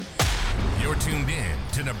You're tuned in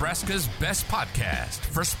to Nebraska's best podcast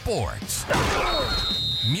for sports,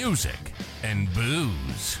 music, and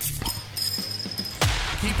booze.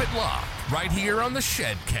 Keep it locked right here on the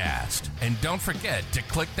Shedcast. And don't forget to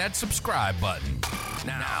click that subscribe button.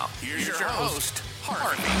 Now, here's your host,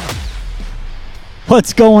 Harvey.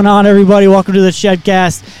 What's going on, everybody? Welcome to the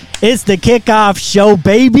Shedcast. It's the Kick Off Show,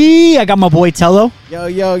 baby. I got my boy Tello.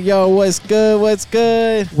 Yo, what's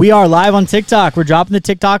good? We are live on TikTok. We're dropping the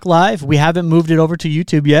TikTok live. We haven't moved it over to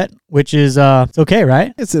YouTube yet, which is it's okay,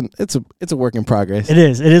 right? It's a work in progress. It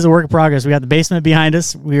is a work in progress. We got the basement behind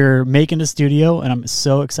us. We're making the studio, and I'm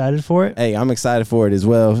so excited for it. Hey, I'm excited for it as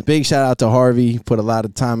well. Big shout out to Harvey. Put a lot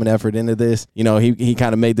of time and effort into this. You know, he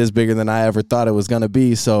kind of made this bigger than I ever thought it was gonna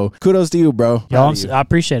be. So kudos to you, bro. Yo, I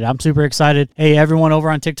appreciate it. I'm super excited. Hey, everyone over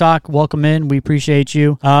on TikTok, welcome in. We appreciate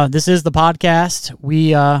you. This is the podcast.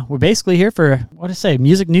 We're basically here for, what to say,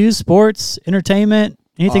 music, news, sports, entertainment,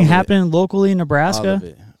 anything happening locally in Nebraska.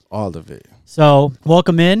 All of it. So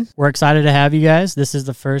welcome in. We're excited to have you guys. This is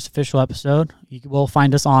the first official episode. You will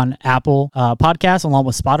find us on Apple Podcasts along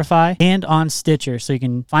with Spotify and on Stitcher. So you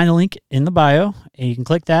can find the link in the bio and you can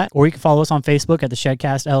click that, or you can follow us on Facebook at the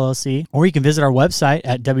Shedcast LLC, or you can visit our website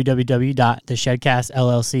at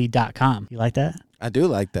www.theshedcastllc.com. You like that? I do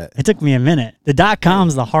like that. It took me a minute. The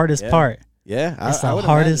 .com's the hardest part. Yeah, it's the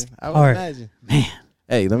hardest part. Man.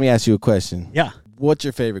 Hey, let me ask you a question. Yeah. What's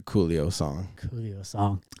your favorite Coolio song?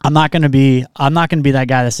 I'm not gonna be that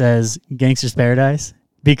guy that says Gangsta's Paradise,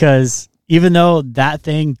 because even though that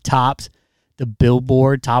thing topped the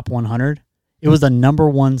Billboard Top 100, it was the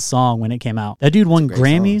 #1 song when it came out. That dude won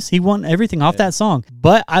Grammys. He won everything off that song.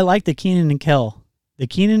 But I like the Keenan and Kel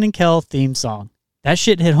theme song. That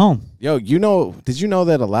shit hit home. Yo, did you know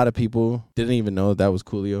that a lot of people didn't even know that was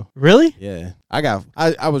Coolio? Really? Yeah.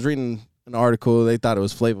 I was reading an article. They thought it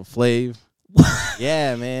was Flavor Flav.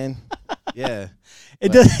 Yeah, man. Yeah.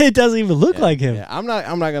 It doesn't even look like him. Yeah. I'm not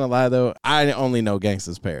gonna lie though. I only know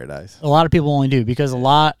Gangsta's Paradise. A lot of people only do, because a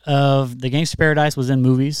lot of the Gangsta's Paradise was in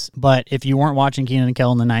movies. But if you weren't watching Keenan and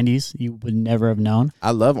Kel in the 90s, you would never have known.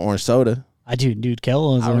 I love Orange Soda. I do, dude.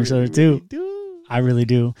 Kel loves Orange Soda too. Really do. I really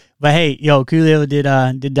do. But hey,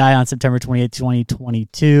 Coolio did die on September 28th,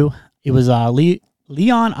 2022. It was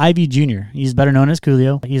Leon Ivy Jr. He's better known as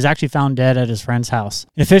Coolio. He was actually found dead at his friend's house.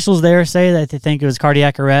 And officials there say that they think it was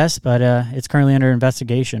cardiac arrest, but it's currently under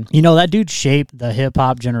investigation. You know, that dude shaped the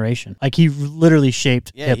hip-hop generation. Like, he literally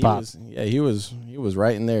shaped hip-hop. He was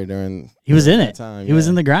right in there during He was in it. Time, he was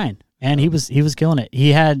in the grind. And he was killing it. He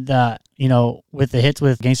had, with the hits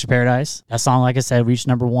with Gangsta's Paradise, that song, like I said, reached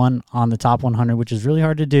 #1 on the top 100, which is really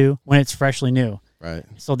hard to do when it's freshly new. Right.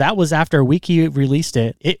 So that was after a week he released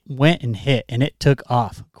it. It went and hit, and it took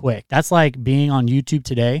off quick. That's like being on YouTube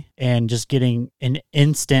today and just getting an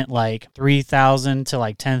instant 3,000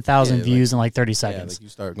 to 10,000 views in 30 seconds. Yeah, you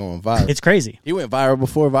start going viral. It's crazy. He went viral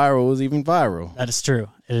before viral was even viral. That is true.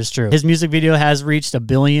 It is true. His music video has reached 1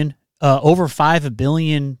 billion, over 5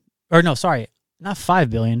 billion. Or no, sorry, not 5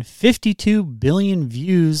 billion, 52 billion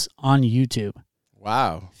views on YouTube.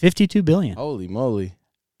 Wow. 52 billion. Holy moly.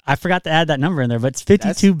 I forgot to add that number in there, but it's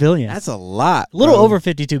 52 billion. That's a lot. A little over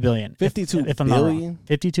 52 billion. 52 if I'm not wrong.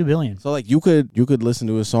 52 billion. So you could listen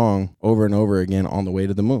to a song over and over again on the way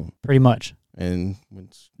to the moon. Pretty much. And I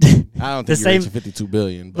don't think you're reaching 52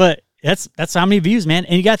 billion. But that's how many views, man.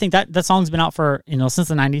 And you got to think that song's been out for, since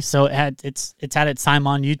the 90s. So it's had its time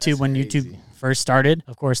on YouTube when YouTube first started.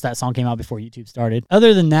 Of course, that song came out before YouTube started.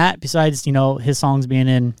 Other than that, besides, his songs being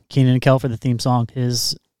in Keenan and Kel for the theme song,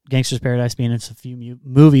 his Gangsta's Paradise being in a few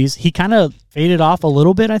movies, he kind of faded off a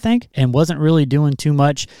little bit, I think, and wasn't really doing too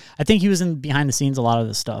much. I think he was in behind the scenes a lot of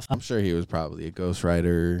this stuff. I'm sure he was probably a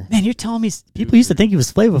ghostwriter. Man, you're telling me people used to think he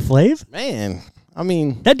was Flavor Flav? Man, I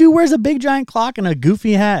mean, that dude wears a big giant clock and a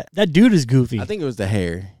goofy hat. That dude is goofy. I think it was the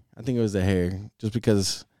hair. Just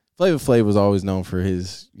because Flavor Flav was always known for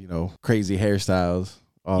his, crazy hairstyles.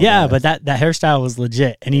 But that hairstyle was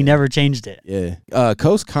legit, and he never changed it. Yeah.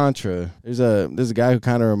 Coast Contra. There's a guy who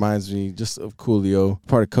kind of reminds me just of Coolio.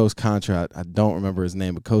 Part of Coast Contra. I don't remember his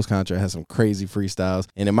name, but Coast Contra has some crazy freestyles.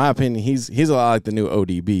 And in my opinion, he's a lot like the new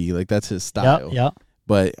ODB. Like, that's his style. Yep.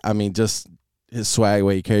 But I mean, just his swag,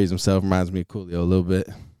 way he carries himself, reminds me of Coolio a little bit.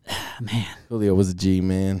 Man, Coolio was a G,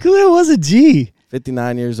 man. Coolio was a G.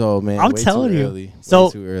 59 years old, man. I'm telling you.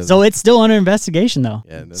 So it's still under investigation, though.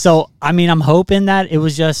 Yeah. So, I mean, I'm hoping that it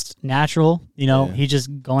was just natural. He just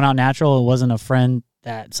going out natural. It wasn't a friend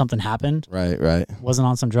that something happened. Right. Wasn't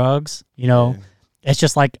on some drugs. It's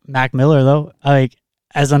just like Mac Miller, though. Like,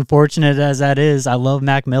 as unfortunate as that is, I love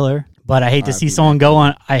Mac Miller, but I hate to see someone go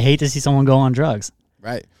on drugs.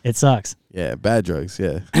 Right. It sucks. Yeah, bad drugs,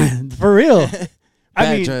 yeah. For real.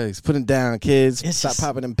 Bad mean, drugs. Put them down, kids. Stop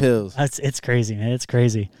popping them pills. It's crazy, man. It's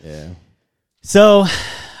crazy. Yeah. So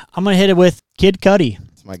I'm going to hit it with Kid Cudi.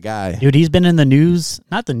 It's my guy. Dude, he's been in the news.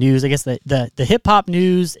 Not the news, I guess the hip-hop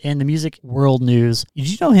news and the music world news.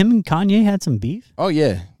 Did you know him and Kanye had some beef? Oh,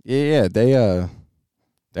 yeah. Yeah.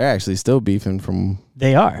 They're actually still beefing from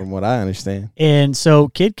what I understand. And so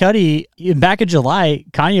Kid Cudi, back in July,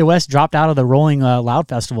 Kanye West dropped out of the Rolling Loud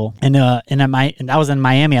Festival, and that was in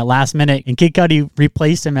Miami at last minute, and Kid Cudi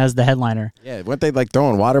replaced him as the headliner. Yeah, weren't they like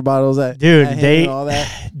throwing water bottles at? Dude, at him and all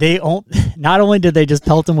that? Not only did they just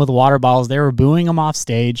pelt him with water bottles, they were booing him off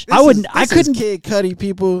stage. I couldn't. Kid Cudi,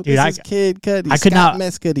 people. Dude, this is Kid Cudi. Scott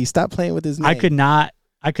Mess Cudi. Stop playing with his name.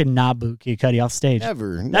 I could not boot Kid Cudi off stage.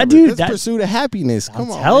 Never. That dude. That's Pursuit of Happiness.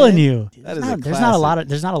 Come on, I'm telling man. you. That is there's not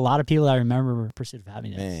a lot of people that remember Pursuit of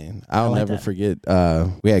Happiness. Man, I'll never forget.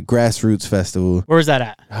 We had Grassroots Festival. Where was that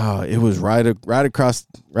at? Oh, it was right across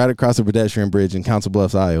the pedestrian bridge in Council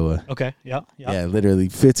Bluffs, Iowa. Okay. Yep. Yeah, literally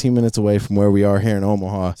 15 minutes away from where we are here in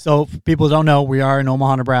Omaha. So if people don't know, we are in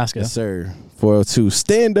Omaha, Nebraska. Yes, sir. 402,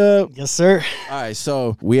 stand up. Yes, sir. All right,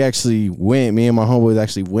 so we actually went. Me and my homeboys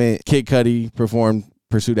actually went. Kid Cudi performed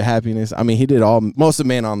Pursuit of Happiness. I mean, he did most of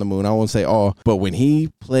Man on the Moon. I won't say all, but when he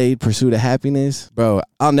played Pursuit of Happiness, bro,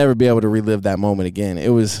 I'll never be able to relive that moment again. It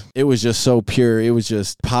was just so pure. It was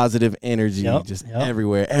just positive energy,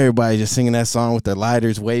 everywhere. Everybody just singing that song with their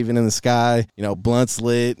lighters waving in the sky. Blunts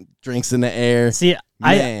lit, drinks in the air. See,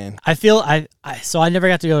 man. So I never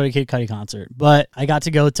got to go to a Kid Cudi concert, but I got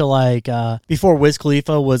to go to before Wiz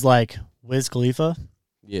Khalifa was like Wiz Khalifa.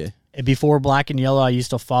 Yeah. And before Black and Yellow, I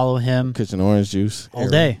used to follow him. Cushion orange juice. All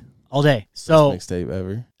day. So best mixtape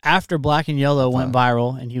ever. After Black and Yellow went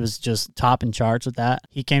viral and he was just topping charts with that,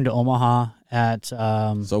 he came to Omaha at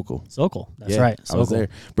Sokol. That's right. Sokol. I was there.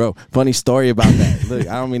 Bro, funny story about that. Look,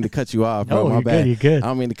 I don't mean to cut you off, bro. No, My bad. You're good. I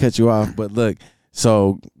don't mean to cut you off, but look,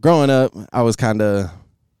 so growing up, I was a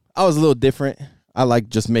little different. I like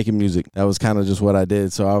just making music. That was kind of just what I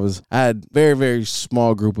did. So I had very, very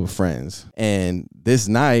small group of friends. And this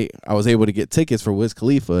night I was able to get tickets for Wiz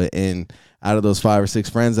Khalifa. And out of those 5 or 6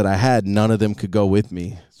 friends that I had, none of them could go with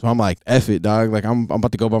me. So I'm like, F it, dog. Like I'm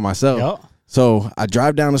about to go by myself. Yep. So I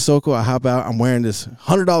drive down to Sokol. I hop out. I'm wearing this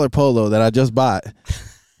 $100 polo that I just bought.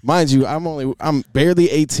 Mind you, I'm barely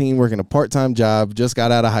 18, working a part-time job, just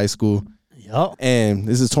got out of high school. Yep. And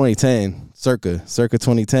this is 2010, circa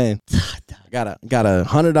 2010. Got a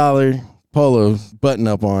 $100 polo button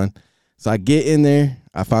up on. So I get in there.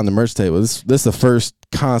 I found the merch table. This is the first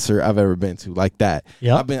concert I've ever been to like that.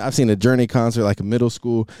 Yeah. I've seen a Journey concert like a middle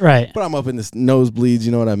school. Right. But I'm up in this nosebleeds,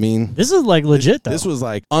 you know what I mean? This is like legit though. This was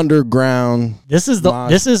like underground. This is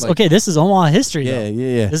Omaha history though.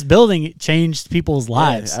 Yeah. This building changed people's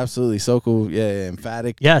lives. Yeah, absolutely. Sokol,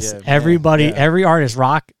 emphatic. Yes. Yeah, everybody, every artist,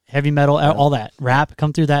 rock, heavy metal, all that, rap,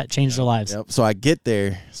 come through that, changed their lives. Yep. So I get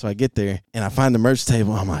there, and I find the merch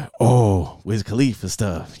table. I'm like, oh, Wiz Khalifa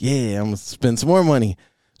stuff. Yeah, I'm gonna spend some more money.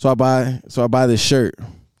 So I buy this shirt,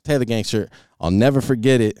 Taylor Gang shirt. I'll never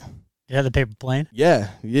forget it. You had the paper plane? Yeah.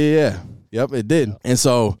 Yep, it did. And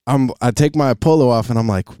so I take my polo off, and I'm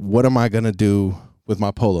like, what am I gonna do with my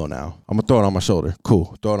polo now? I'm gonna throw it on my shoulder.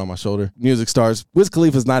 Cool. Throw it on my shoulder. Music starts. Wiz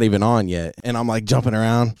Khalifa's not even on yet. And I'm like jumping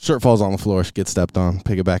around. Shirt falls on the floor. Gets stepped on.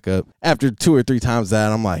 Pick it back up. After 2 or 3 times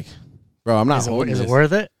that, I'm like, bro, I'm not holding this. Is it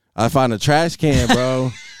worth it? I find a trash can, bro.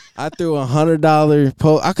 I threw $100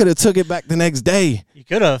 polo. I could have took it back the next day. You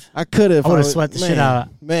could have. I could have. I would have sweat the shit out.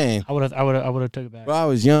 Man. I would have took it back. Bro, I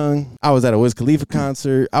was young. I was at a Wiz Khalifa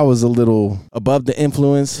concert. I was a little above the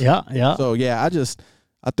influence. Yeah. So yeah, I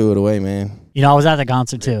threw it away, man. I was at the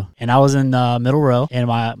concert too, and I was in the middle row. And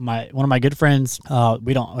my one of my good friends,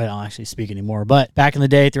 we don't actually speak anymore, but back in the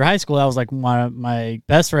day through high school, I was like one of my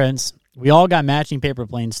best friends. We all got matching paper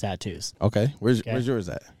planes tattoos. Okay, where's yours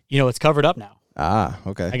at? It's covered up now. Ah,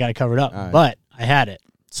 okay. I got it covered up, right. But I had it.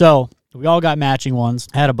 So we all got matching ones.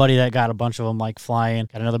 I had a buddy that got a bunch of them like flying.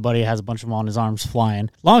 Got another buddy that has a bunch of them on his arms flying.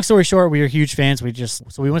 Long story short, we were huge fans.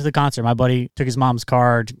 So we went to the concert. My buddy took his mom's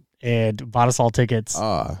card and bought us all tickets.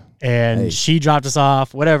 She dropped us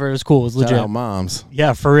off. Whatever, it was cool. It was legit. Shout out moms.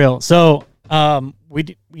 Yeah, for real. So we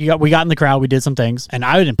got in the crowd. We did some things, and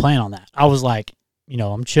I didn't plan on that. I was like,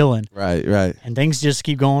 I'm chilling. Right. And things just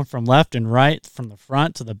keep going from left and right, from the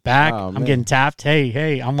front to the back. I'm getting tapped.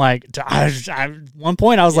 Hey. I'm like, one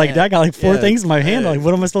point I was like, I got like 4 things in my hand. Like,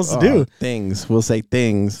 what am I supposed to do? Things. We'll say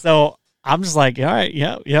things. So I'm just like, all right,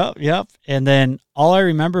 yep. And then all I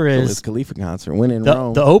remember is Wiz Khalifa concert, when in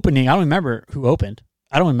Rome. The opening. I don't remember who opened.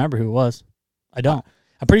 I don't remember who it was. I don't.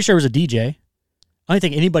 I'm pretty sure it was a DJ. I don't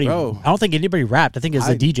think anybody rapped. I think it was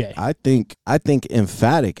a DJ. I think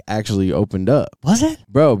Emphatic actually opened up. Was it?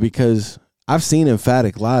 Bro, because I've seen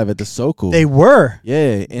Emphatic live at the So Cool. They were.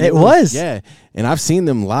 Yeah. And it was. Yeah. And I've seen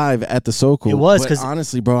them live at the So Cool. It was. But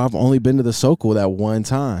honestly, bro, I've only been to the So Cool that one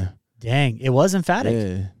time. Dang. It was Emphatic.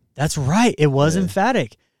 Yeah. That's right. It was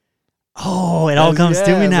Emphatic. Oh, it all comes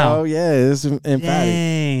to me now. Oh, yeah. It's Emphatic.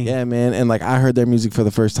 Dang. Yeah, man. And like I heard their music for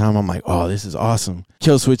the first time. I'm like, oh, this is awesome.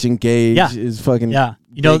 Killswitch Engage is fucking You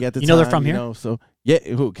know, big at the you know they're time, from here? You know, so yeah,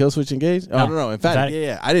 who? Killswitch Engage? No. Oh, no. Emphatic.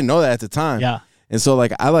 Yeah. I didn't know that at the time. Yeah. And so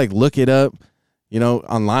like I like look it up, you know,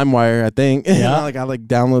 on LimeWire, I think. Yeah. I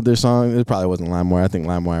download their song. It probably wasn't LimeWire. I think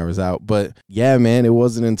LimeWire was out. But yeah, man, it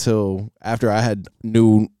wasn't until after I had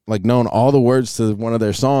known all the words to one of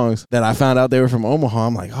their songs that I found out they were from Omaha.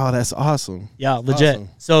 I'm like, oh, that's awesome. Yeah, legit. Awesome.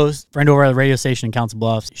 So friend over at the radio station in Council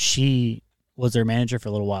Bluffs, she was their manager for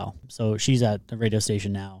a little while. So she's at the radio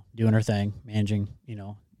station now, doing her thing, managing, you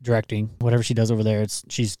know, directing, whatever she does over there.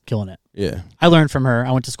 She's killing it. Yeah. I learned from her.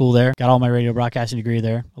 I went to school there, got all my radio broadcasting degree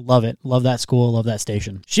there. I love it. Love that school. Love that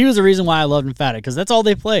station. She was the reason why I loved Emphatic, because that's all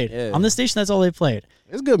they played. Yeah. On this station, that's all they played.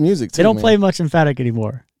 It's good music, too, They don't man. play much Emphatic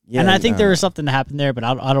anymore. Yeah, and I think there was something that happened there, but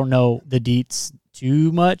I don't know the deets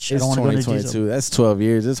too much. It's I don't want to go into 2022. That's 12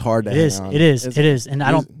 years. It's hard to hang on. It is. And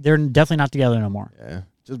they're definitely not together no more. Yeah.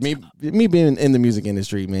 Just me being in the music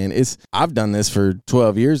industry, man. I've done this for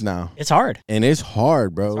 12 years now. It's hard. And it's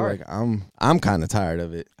hard, bro. It's hard. Like I'm kind of tired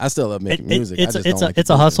of it. I still love making music. It's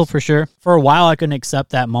a hustle for sure. For a while I couldn't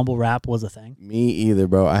accept that mumble rap was a thing. Me either,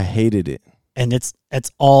 bro. I hated it. And it's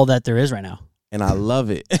all that there is right now. And I love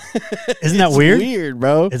it. Isn't that weird? It's weird,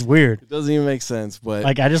 bro. It's weird. It doesn't even make sense, but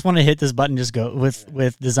like I just want to hit this button, just go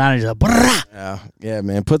with designer, just go, yeah,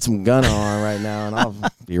 man. Put some gun on right now, and I'll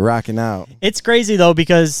be rocking out. It's crazy though,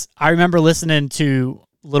 because I remember listening to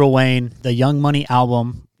Lil Wayne, the Young Money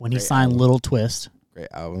album, when he signed Lil Twist. Great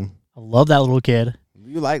album. I love that little kid.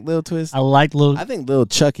 You like Lil Twist? I think Lil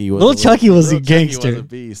Chucky was. Lil Chucky was a gangster. Was a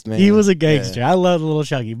beast, man. He was a gangster. Yeah. I love Lil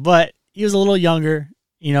Chucky, but he was a little younger.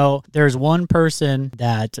 You know, there's one person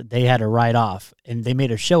that they had to write off, and they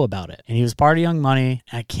made a show about it. And he was part of Young Money.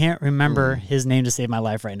 And I can't remember his name to save my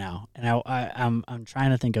life right now. And I'm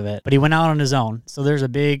trying to think of it. But he went out on his own. So there's a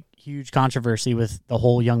big, huge controversy with the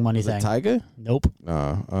whole Young Money thing. Tyga? Nope.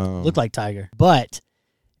 Looked like Tiger. But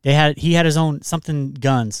he had his own something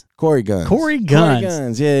Guns. Corey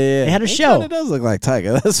Guns. Yeah. They had a show. It does look like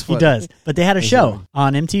Tyga. That's funny. He does. But they had a show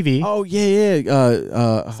on MTV. Oh,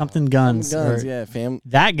 yeah. Something Guns. Yeah, fam.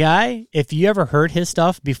 That guy, if you ever heard his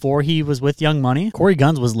stuff before he was with Young Money, Corey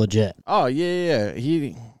Guns was legit. Oh, yeah.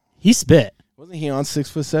 He spit. Wasn't he on 6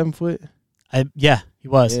 foot, 7 foot? Yeah, he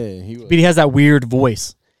was. Yeah, he was. But he has that weird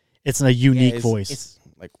voice. It's a unique voice. It's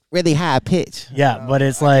like really high pitch. Yeah, but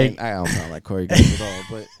it's like I don't sound like Corey Guns at all,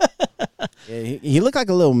 but yeah, he looked like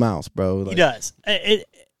a little mouse, bro. Like, he does.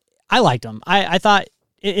 I liked him. I thought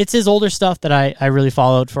it's his older stuff that I really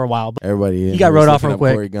followed for a while. But everybody, he got wrote off real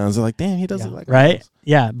quick. Corey Guns, they're like, damn, he does look like right. A mouse.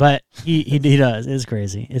 Yeah, but he does. It's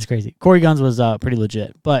crazy. It's crazy. Corey Guns was pretty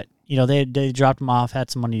legit, but you know they dropped him off,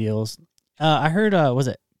 had some money deals. I heard was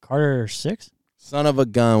it Carter 6? Son of a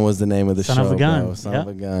Gun was the name of the show. Son of a Gun. Bro. Son of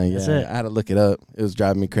a Gun. Yeah, That's it. I had to look it up. It was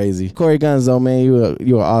driving me crazy. Corey Guns, though, man, you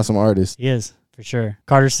an awesome artist. He is for sure.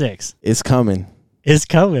 Carter 6. It's coming. It's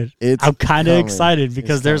coming. I'm kind of coming. excited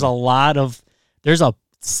because there's a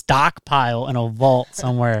stockpile in a vault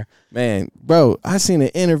somewhere. Man, bro, I seen an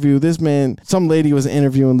interview. Some lady was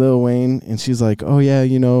interviewing Lil Wayne, and she's like, "Oh yeah,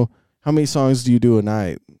 you know, how many songs do you do a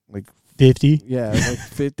night? Like 50? Yeah, like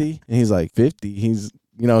 50." And he's like, 50.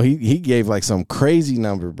 He gave like some crazy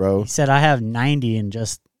number, bro. He said I have 90 and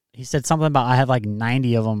he said something about I have like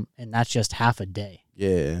 90 of them and that's just half a day.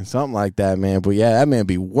 Yeah, something like that, man. But yeah, that man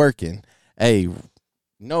be working. Hey,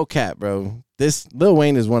 no cap, bro. This Lil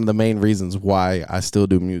Wayne is one of the main reasons why I still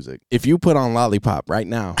do music. If you put on Lollipop right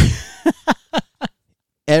now,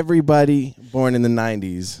 everybody born in the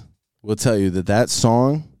 90s will tell you that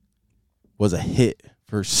song was a hit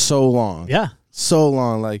for so long. Yeah. So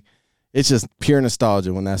long. Like, it's just pure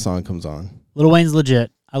nostalgia when that song comes on. Lil Wayne's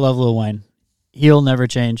legit. I love Lil Wayne. He'll never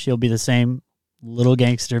change. He'll be the same little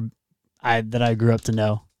gangster that I grew up to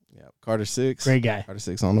know. Yeah, Carter 6. Great guy. Carter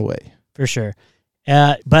 6 on the way. For sure.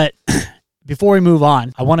 But before we move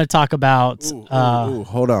on, I want to talk about...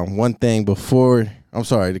 hold on. One thing before... I'm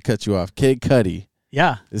sorry to cut you off. Kid Cudi.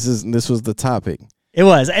 Yeah. This was the topic. It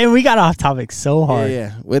was. And we got off topic so hard.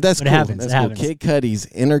 Yeah. Well, that's but cool. It happens. That's it cool. happens. Kid Cudi's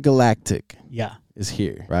Intergalactic yeah. is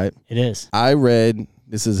here, right? It is. I read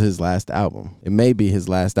this is his last album. It may be his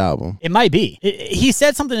last album. It might be. He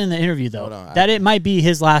said something in the interview, though, that it might be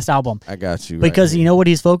his last album. I got you. Because you know what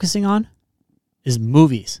he's focusing on? Is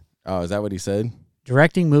movies. Oh, is that what he said?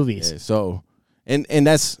 Directing movies. Yeah, so, and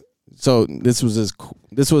that's... So this was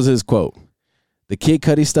his quote. The Kid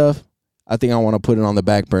Cudi stuff, I think I want to put it on the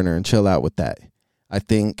back burner and chill out with that. I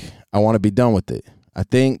think I want to be done with it. I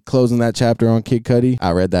think closing that chapter on Kid Cudi,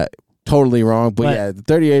 I read that totally wrong. But yeah, the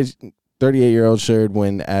 38-year-old shared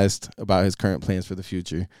when asked about his current plans for the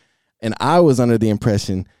future. And I was under the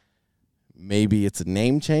impression maybe it's a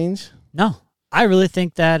name change. No, I really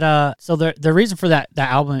think that, so the reason for that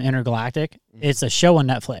album, Intergalactic, it's a show on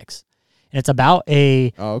Netflix. And it's about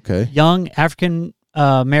a young African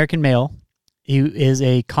American male who is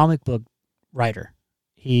a comic book writer.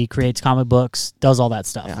 He creates comic books, does all that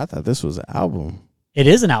stuff. Man, I thought this was an album. It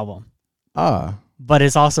is an album. Ah. But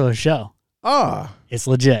it's also a show. Ah. It's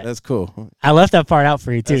legit. That's cool. I left that part out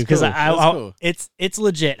for you too because cool. It's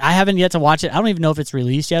legit. I haven't yet to watch it. I don't even know if it's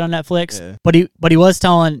released yet on Netflix. Yeah. But he was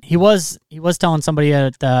telling somebody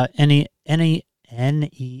at NEME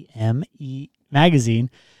magazine.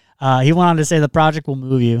 He went on to say the project will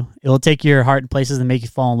move you. It will take your heart in places that make you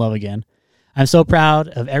fall in love again. I'm so proud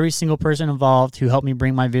of every single person involved who helped me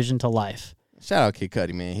bring my vision to life. Shout out Kid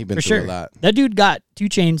Cudi, man. He been For through sure. a lot. That dude got 2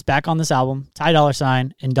 Chainz back on this album, Ty Dolla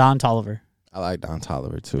 $ign, and Don Toliver. I like Don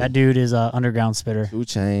Toliver, too. That dude is an underground spitter. 2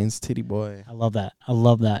 Chainz, Titty Boy. I love that.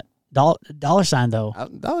 Dollar $ign, though.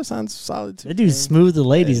 Dollar $ign's solid, too. That dude's smooth with the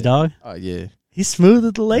ladies, dog. Oh, yeah. He's smooth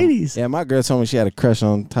with the ladies. Yeah, my girl told me she had a crush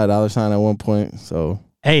on Ty Dolla $ign at one point, so.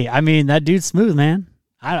 Hey, I mean, that dude's smooth, man.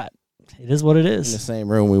 It is what it In the is. same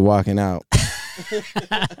room, we walking out.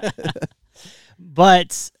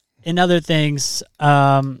 But in other things,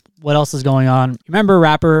 what else is going on? Remember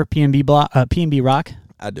rapper PNB Rock?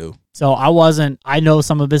 I do. So I know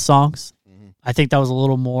some of his songs. Mm-hmm. I think that was a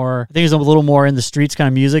little more, it's a little more in the streets kind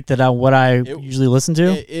of music than what I usually listen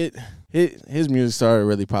to. His music started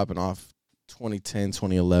really popping off 2010,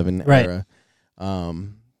 2011 right. era.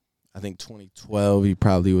 I think 2012, he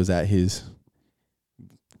probably was at his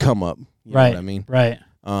come up. You know what I mean? Right.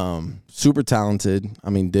 Super talented.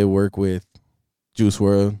 I mean, did work with Juice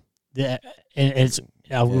WRLD. Yeah,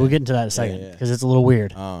 we'll get into that in a second because it's a little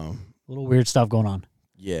weird. A little weird stuff going on.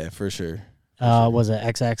 Yeah, for sure. Was it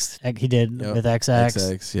XX? He did with XX.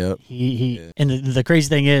 XX, yep. And the crazy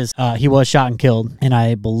thing is, he was shot and killed, and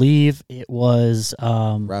I believe it was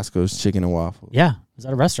Roscoe's Chicken and Waffles. Yeah, it was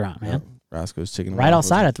at a restaurant, man. Yep. Roscoe's Chicken and right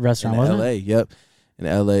Waffles. outside at the restaurant, wasn't LA, it? Yep. In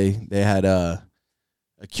LA, they had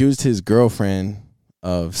accused his girlfriend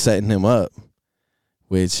of setting him up,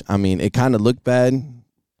 which I mean, it kind of looked bad.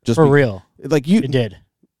 Just for real, like it did.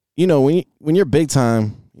 You know, when you're big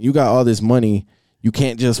time, you got all this money. You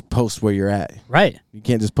can't just post where you're at. Right. You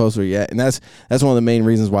can't just post where you're at. And that's one of the main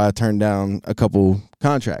reasons why I turned down a couple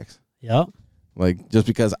contracts. Yep. Like, just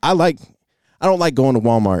because I don't like going to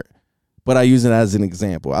Walmart, but I use it as an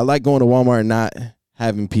example. I like going to Walmart and not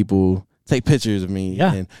having people take pictures of me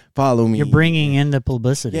and follow me. You're bringing in the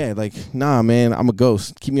publicity. Yeah, like, nah, man, I'm a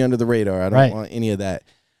ghost. Keep me under the radar. I don't want any of that.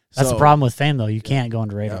 That's the problem with fame, though. You can't go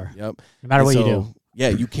under the radar. Yep. No matter what you do. Yeah,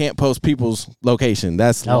 you can't post people's location.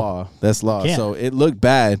 That's law. That's law. So it looked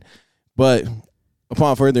bad, but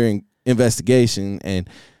upon further investigation, and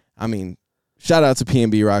I mean, shout out to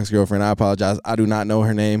PNB Rock's girlfriend. I apologize. I do not know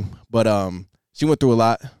her name, but she went through a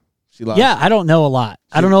lot. She lost. Yeah, I don't know a lot.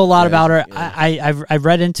 I don't know a lot about her. Yeah. I've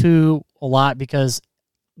read into a lot because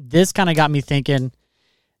this kind of got me thinking.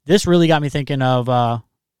 This really got me thinking of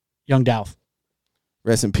Young Dolph.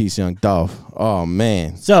 Rest in peace, Young Dolph. Oh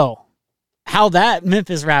man. So, how that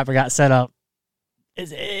Memphis rapper got set up,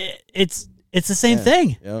 it's the same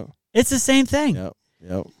thing. Yep. It's the same thing.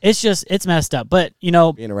 Yep. It's messed up. But you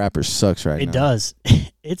know, being a rapper sucks right now. It does.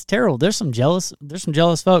 It's terrible. There's some jealous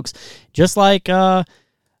folks. Just like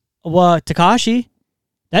Tekashi,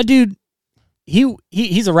 that dude,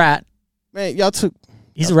 he's a rat. Man, y'all took.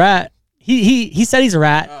 He's a rat. He said he's a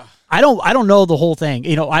rat. I don't know the whole thing.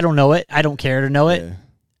 You know, I don't know it. I don't care to know it.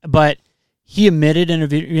 But he admitted in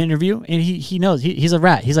an interview, and he knows he's a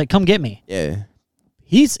rat. He's like, come get me. Yeah.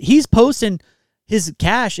 He's posting his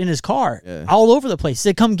cash in his car all over the place. He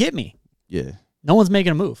said, come get me. Yeah. No one's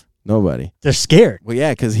making a move. Nobody. They're scared. Well,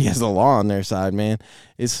 yeah, because he has the law on their side, man.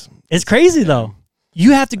 It's crazy though.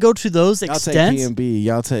 You have to go to those extents. Y'all take PNB.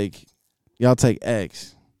 Y'all take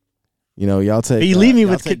X. You know, y'all take. But you leave me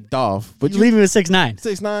with Dolph. But you leave me with 6ix9ine.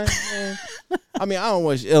 6ix9ine. Man. I mean, I don't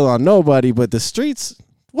wish ill on nobody, but the streets.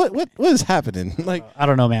 What is happening? Like, I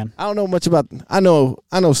don't know, man. I don't know much about. I know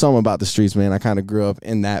some about the streets, man. I kind of grew up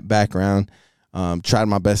in that background. Tried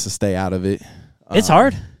my best to stay out of it. It's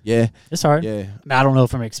hard. Yeah, it's hard. Yeah, I don't know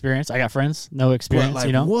from experience. I got friends, no experience. Like,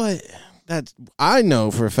 you know what? I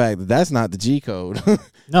know for a fact that that's not the G code.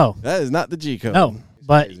 No, that is not the G code. No,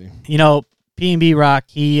 but crazy. You know, PNB Rock.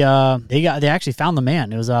 They actually found the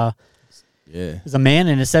man. It was Yeah. There's a man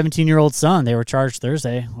and his 17-year-old son. They were charged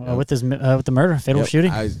Thursday with the murder, fatal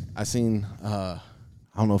shooting. I seen, I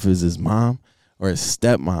don't know if it was his mom or his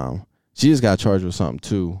stepmom. She just got charged with something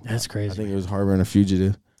too. That's crazy. I think it was harboring a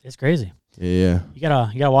fugitive. It's crazy. Yeah. You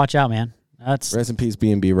gotta watch out, man. That's rest in peace,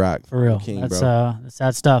 B&B Rock. for real. King, that's bro. that's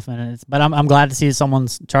sad stuff, and but I'm glad to see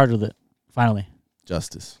someone's charged with it. Finally,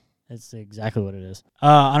 Justice. that's exactly what it is.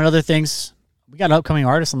 On other things, we got upcoming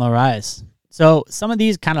artists on the rise. So some of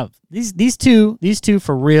these kind of these two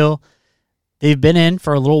for real, they've been in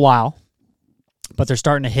for a little while, but they're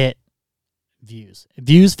starting to hit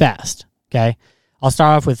views fast. Okay, I'll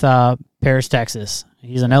start off with Paris, Texas.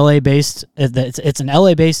 He's an LA-based. It's an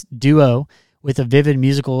LA-based duo with a vivid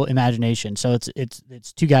musical imagination. So it's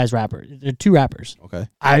two rappers. They're two rappers. Okay.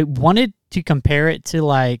 I wanted to compare it to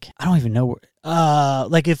like I don't even know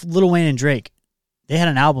like if Lil Wayne and Drake, they had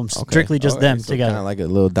an album strictly just them so together. Kind of like a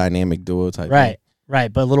little dynamic duo type. Right, thing.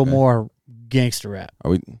 right, but a little more gangster rap.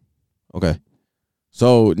 Are we okay?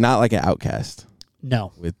 So not like an Outkast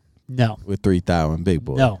No, with 3,000 Big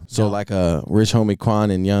Boy. No, So no. like a Rich Homie Quan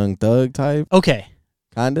and Young Thug type. Okay.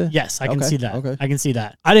 Kinda. Yes, I can Okay, see that. okay. I can see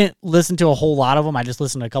that. I didn't listen to a whole lot of them. I just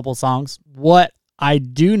listened to a couple of songs. What I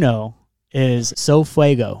do know is So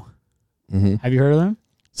Fuego. Mm-hmm. Have you heard of him?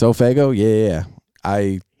 So Fago, yeah.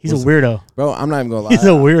 He's a weirdo. Bro, I'm not even gonna lie. He's a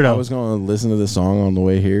weirdo. I was gonna listen to the song on the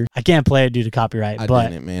way here. I can't play it due to copyright, I but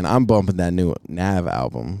didn't, man. I'm bumping that new Nav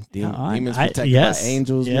album. Demons Protected yes. by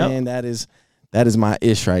Angels, Yep. man. That is my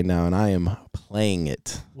ish right now, and I am playing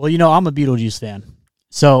it. well, I'm a Beetlejuice fan.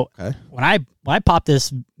 So Okay. when I popped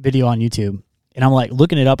this video on YouTube and I'm like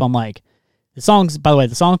looking it up, I'm like, the song's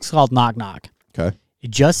called Knock Knock. Okay.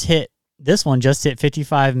 This one just hit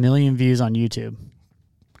 55 million views on YouTube.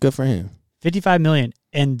 Good for him. 55 million.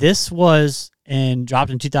 And this was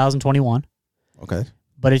dropped in 2021, Okay.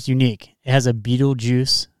 but it's unique. It has a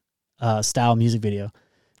Beetlejuice style music video.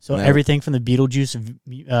 So Now- everything from the Beetlejuice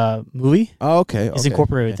movie Oh, okay. is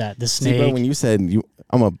incorporated with that. The See, snake. bro, when you said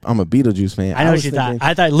I'm a Beetlejuice fan, I know what was you thinking, thought.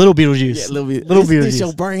 I thought Little Beetlejuice. Yeah, little bit. Little Is Beetlejuice.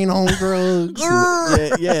 your brain on drugs?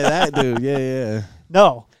 yeah, that dude. Yeah.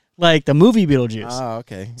 No, like the movie Beetlejuice. Oh,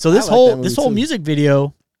 okay. So this I like that movie this whole too. music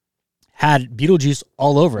video had Beetlejuice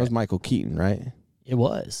all over That was it. Michael Keaton, right? It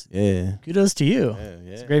was. Yeah. Kudos to you.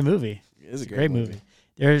 Yeah. It's a great movie. It's a Great movie.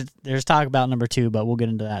 There's talk about number 2, but we'll get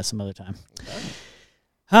into that some other time.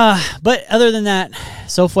 But other than that,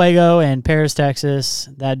 So Fuego and Paris, Texas,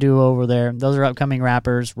 that duo over there, those are upcoming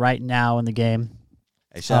rappers right now in the game.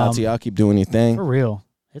 Hey, shout out to y'all. Keep doing your thing. For real.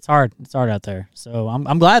 It's hard. It's hard out there. So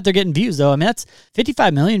I'm glad they're getting views, though. I mean, that's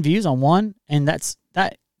 55 million views on one, and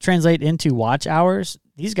that translate into watch hours.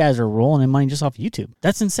 These guys are rolling in money just off YouTube.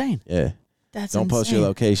 That's insane. Yeah. That's Don't post your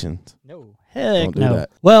locations. No. Heck Don't do no. that.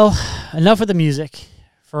 Well, enough with the music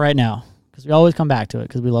for right now, because we always come back to it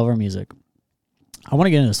because we love our music. I want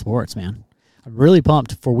to get into sports, man. I'm really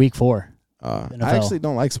pumped for week 4. I NFL. actually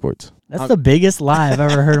don't like sports. That's the biggest lie I've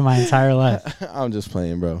ever heard in my entire life. I'm just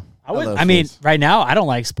playing, bro. I mean, right now, I don't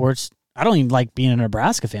like sports. I don't even like being a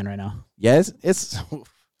Nebraska fan right now. Yes,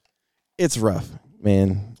 it's rough,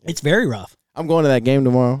 man. It's very rough. I'm going to that game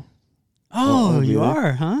tomorrow. Oh, be you there. are,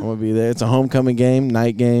 I'm huh? gonna be there. It's a homecoming game,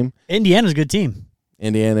 night game. Indiana's a good team.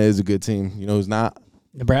 Indiana is a good team. You know who's not?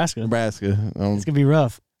 Nebraska. Nebraska. It's going to be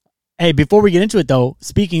rough. Hey, before we get into it, though,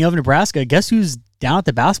 speaking of Nebraska, guess who's down at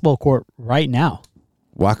the basketball court right now?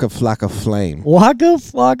 Waka Flocka Flame. Waka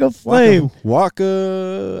Flocka Flame.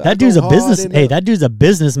 Waka. That dude's a business. Hey, that dude's a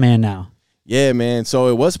businessman now. Yeah, man. So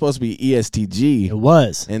it was supposed to be ESTG. It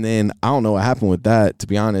was. And then I don't know what happened with that, to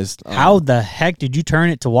be honest. How the heck did you turn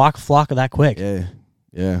it to Waka Flocka that quick?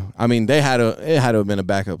 Yeah. I mean, it had to have been a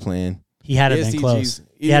backup plan. He had it been close.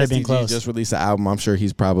 He had it been close. Just released an album. I'm sure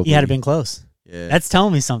he's probably. He had it been close. Yeah. That's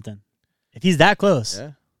telling me something. If he's that close.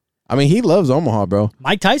 Yeah. I mean, he loves Omaha, bro.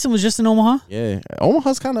 Mike Tyson was just in Omaha. Yeah.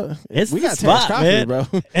 Omaha's kind of. It's we the got spot, Terrence Crawford,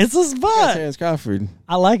 man. bro. It's a We got spot. Terrence Crawford.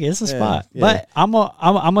 I like it. It's a spot. yeah. But I'm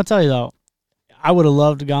gonna tell you though, I would have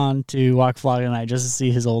loved to gone to Waka Flocka tonight just to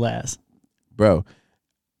see his old ass. Bro,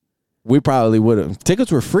 we probably would have.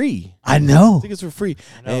 Tickets were free. I know. Tickets were free.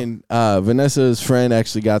 And Vanessa's friend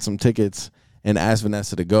actually got some tickets and asked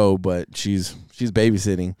Vanessa to go, but she's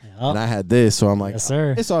babysitting. Yep. And I had this, so I'm like, Yes,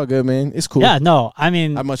 sir. It's all good, man. It's cool. Yeah, no. I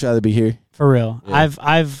mean, I'd much rather be here. for real. Yeah.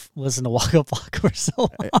 I've listened to Waka Flocka for so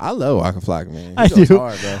long. I love Waka Flocka, man. He I goes do.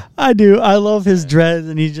 hard, bro. I do. I love his dreads,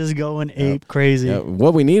 and he's just going ape crazy. Yeah,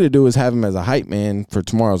 what we need to do is have him as a hype man for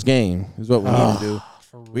tomorrow's game. Is what we need to do.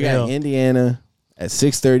 For We real. got Indiana at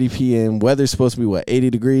 6:30 p.m. Weather's supposed to be 80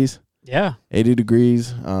 degrees. Yeah. 80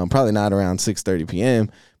 degrees. Probably not around 6:30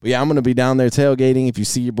 p.m. But yeah, I'm gonna be down there tailgating. If you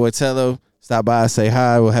see your boy Tello, Stop by, say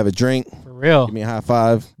hi. We'll have a drink. For real. Give me a high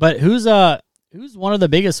five. But who's one of the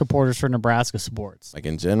biggest supporters for Nebraska sports? Like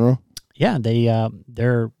in general? Yeah,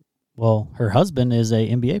 her husband is a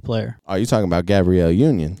NBA player. Oh, you talking about Gabrielle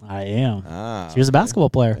Union? I am. Ah, She was a basketball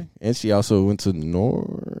player. okay. And she also went to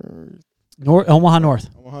Omaha North.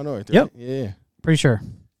 Omaha North. Right? Yep. Yeah. Pretty sure.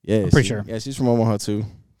 Yeah. I'm pretty sure. Yeah, she's from Omaha too.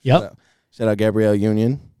 Yep. Shout out Gabrielle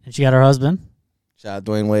Union. And she got her husband, Shout out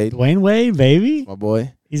Dwayne Wade. Dwayne Wade, baby. My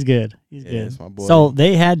boy. He's good. He's Yeah, good. that's my boy. So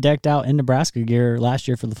they had decked out in Nebraska gear last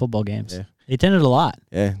year for the football games. Yeah. They attended a lot.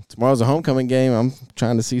 Yeah. Tomorrow's a homecoming game. I'm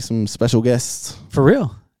trying to see some special guests. For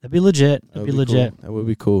real. That'd be legit. That That'd would be legit. Cool. That would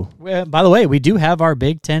be cool. Well, by the way, we do have our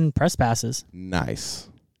Big Ten press passes. Nice.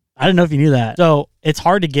 I don't know if you knew that. So it's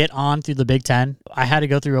hard to get on through the Big Ten. I had to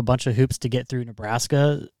go through a bunch of hoops to get through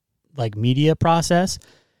Nebraska, like media process.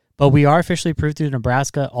 But we are officially approved through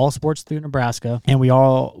Nebraska, all sports through Nebraska, and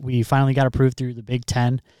we finally got approved through the Big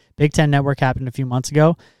Ten. Big Ten Network happened a few months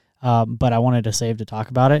ago, but I wanted to save to talk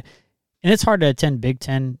about it. And it's hard to attend Big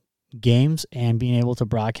Ten games and being able to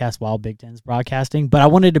broadcast while Big Ten's broadcasting, but I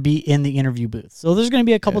wanted to be in the interview booth. So there's going to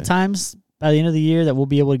be a couple times by the end of the year that we'll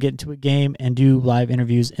be able to get into a game and do live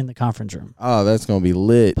interviews in the conference room. Oh, that's going to be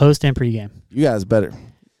lit. Post and pregame. You guys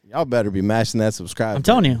y'all better be mashing that subscribe. I'm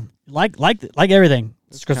telling you, like everything.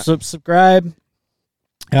 Subscribe.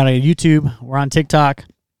 Got a YouTube. We're on TikTok,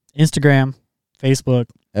 Instagram, Facebook.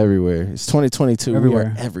 Everywhere. It's 2022.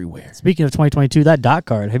 Everywhere. We are everywhere. Speaking of 2022, that dot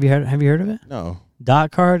card. Have you heard of it? No.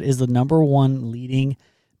 Dot card is the #1 leading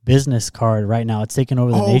business card right now. It's taking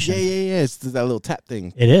over the nation. Yeah. It's that little tap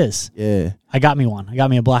thing. It is. Yeah. I got me one. I got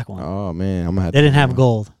me a black one. Oh man, I'm gonna have. They didn't have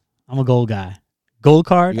gold. I'm a gold guy. Gold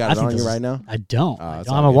card. You got it on you right now? I don't. I it's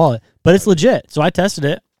don't have all a good. wallet, but it's legit. So I tested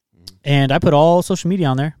it, and I put all social media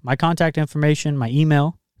on there. My contact information, my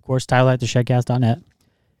email, of course, Tyler@theshedcast.net.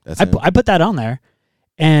 I put that on there,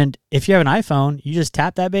 and if you have an iPhone, you just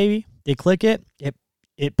tap that baby. They click it.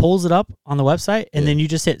 It pulls it up on the website, and then you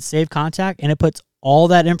just hit save contact, and it puts all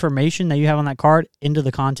that information that you have on that card into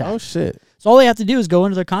the contact. Oh shit! So all they have to do is go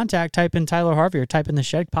into their contact, type in Tyler Harvey, or type in the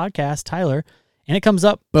Shed Podcast Tyler, and it comes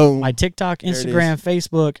up. Boom. My TikTok, Instagram,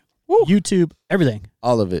 Facebook, YouTube, everything.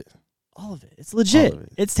 All of it. All of it. It's legit. All of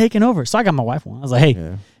it. It's taking over. So I got my wife one. I was like, hey,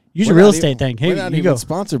 Yeah. use your real estate thing. Hey, We're not you even go.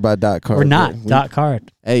 sponsored by Dot Card. We're not. but Dot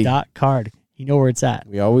card. Hey. Dot card. You know where it's at.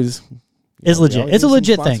 We always. It's legit. It's a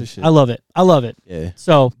legit thing. I love it. I love it. Yeah.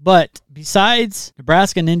 So, but besides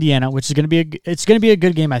Nebraska and Indiana, which is going to be it's going to be a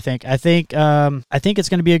good game. I think it's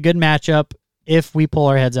going to be a good matchup if we pull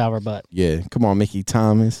our heads out of our butt. Yeah. Come on, Mickey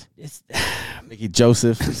Thomas. Mickey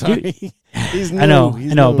Joseph. Sorry. He's new. I know.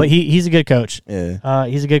 New. But he's a good coach. Yeah.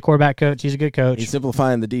 He's a good quarterback coach. He's a good coach. He's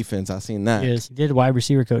simplifying the defense. I've seen that. He is. He did wide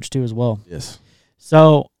receiver coach too as well. Yes.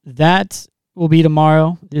 So that will be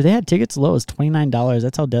tomorrow. Dude, they had tickets low as $29.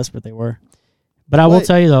 That's how desperate they were. But I will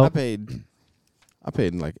tell you though, I paid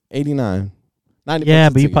like $89. $90. Yeah,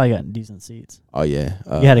 but you probably got decent seats. Oh yeah.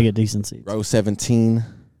 You had to get decent seats. Row 17,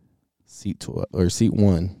 seat 12 or seat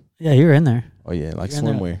 1. Yeah, you were in there. Oh yeah, like You're in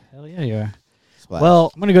there. swimwear. Hell yeah, you are. Splash.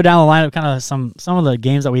 Well, I'm gonna go down the line of kind of some of the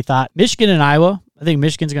games that we thought. Michigan and Iowa. I think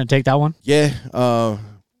Michigan's gonna take that one. Yeah.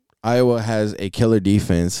 Iowa has a killer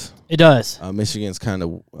defense. It does. Michigan's kind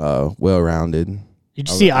of well-rounded. Did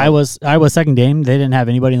you see Iowa's second game? They didn't have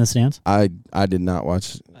anybody in the stands. I did not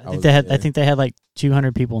watch. I think they had like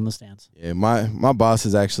 200 people in the stands. Yeah, my boss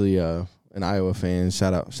is actually an Iowa fan.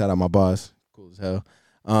 Shout out my boss. Cool as hell.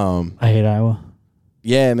 I hate Iowa.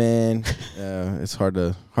 Yeah, man. It's hard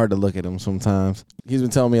to look at them sometimes. He's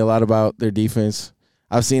been telling me a lot about their defense.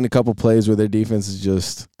 I've seen a couple plays where their defense is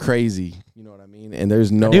just crazy. You know what I mean? And there's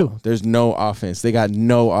no offense. They got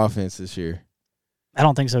no offense this year. I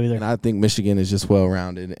don't think so either. And I think Michigan is just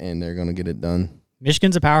well-rounded, and they're going to get it done.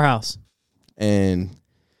 Michigan's a powerhouse. And,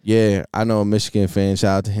 yeah, I know a Michigan fan.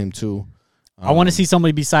 Shout out to him, too. I want to see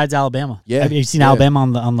somebody besides Alabama. Yeah. Have you seen Alabama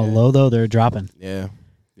on the low, though? They're dropping. Yeah.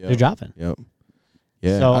 Yep. They're dropping. Yep.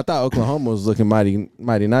 Yeah. So, I thought Oklahoma was looking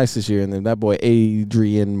mighty nice this year, and then that boy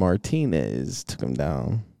Adrian Martinez took him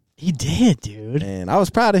down. He did, dude. And I was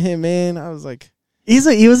proud of him, man. I was like...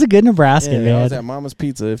 He was a good Nebraska, man. I was at Mama's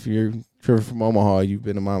Pizza. If you're from Omaha, you've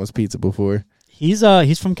been to Mama's Pizza before. He's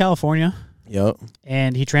from California. Yep.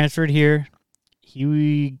 And he transferred here.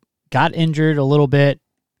 He got injured a little bit,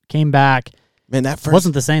 came back. Man, that first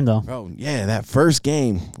wasn't the same though. Bro, yeah, that first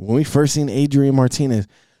game when we first seen Adrian Martinez,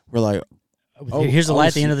 we're like, here's the light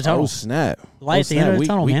at the end of the tunnel. Oh snap! The light at the end of the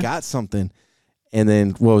tunnel, man. We got something. And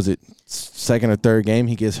then what was it? Second or third game,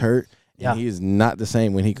 he gets hurt. Yeah. And he is not the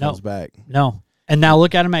same when he comes back. No. And now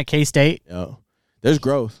look at him at K-State. Yo, there's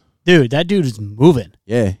growth. Dude, that dude is moving.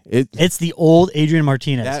 Yeah. It's the old Adrian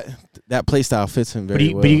Martinez. that play style fits him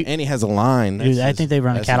very well. And he has a line. Dude, I think they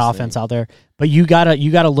run a cat offense out there. But you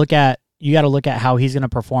gotta look at how he's gonna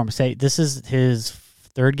perform. Say this is his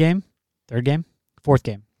fourth game.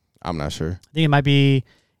 I'm not sure. I think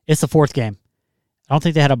it's the fourth game. I don't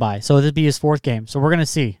think they had a bye, so this would be his fourth game. So we're gonna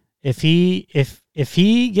see if he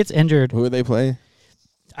gets injured. Who are they playing?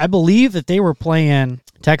 I believe that they were playing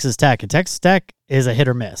Texas Tech, and Texas Tech is a hit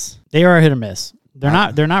or miss. They are a hit or miss. They're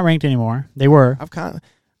not ranked anymore. They were. I've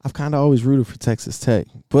kind of always rooted for Texas Tech,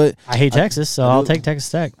 but I hate Texas, so I'll take Texas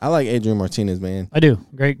Tech. I like Adrian Martinez, man. I do.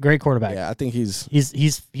 Great quarterback. Yeah, I think he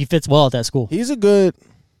fits well at that school. He's a good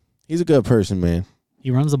person, man.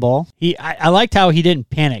 He runs the ball. I liked how he didn't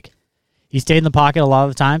panic. He stayed in the pocket a lot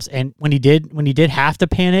of the times, and when he did have to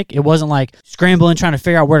panic, it wasn't like scrambling trying to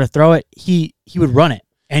figure out where to throw it. He would run it,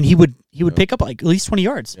 and he would pick up like at least 20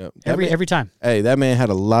 yards every time. Hey, that man had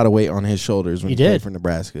a lot of weight on his shoulders when he played for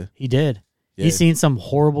Nebraska. He did. Yeah. He's seen some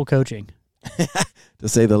horrible coaching, to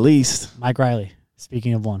say the least. Mike Riley.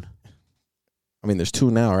 Speaking of one, I mean, there's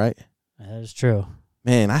two now, right? That is true.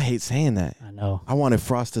 Man, I hate saying that. I know. I wanted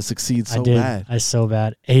Frost to succeed so bad. I so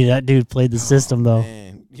bad. Hey, that dude played the system though.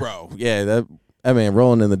 Man. Bro, yeah, that man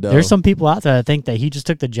rolling in the dough. There's some people out there that think that he just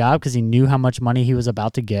took the job because he knew how much money he was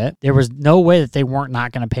about to get. There was no way that they weren't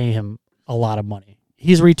not going to pay him a lot of money.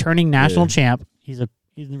 He's a returning national champ. He's a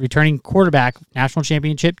returning quarterback, national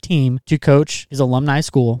championship team to coach his alumni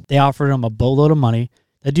school. They offered him a boatload of money.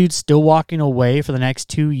 That dude's still walking away for the next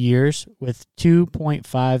 2 years with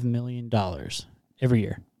 $2.5 million every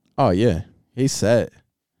year. Oh, yeah. He's set.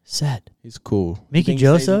 He's cool. Mickey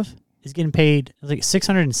Joseph is getting paid like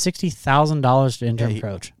 $660,000 to interim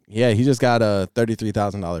coach. Yeah, he just got a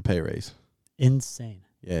 $33,000 pay raise. Insane.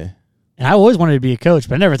 Yeah. And I always wanted to be a coach,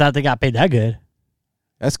 but I never thought they got paid that good.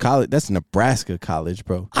 That's college. That's Nebraska college,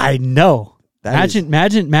 bro. I know.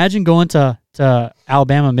 Imagine going to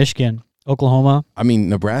Alabama, Michigan, Oklahoma. I mean,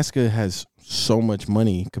 Nebraska has so much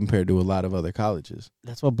money compared to a lot of other colleges.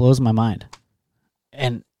 That's what blows my mind.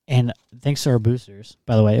 And thanks to our boosters,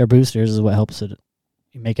 by the way, our boosters is what helps it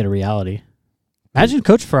make it a reality. Imagine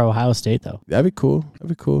coach for Ohio State, though. That'd be cool.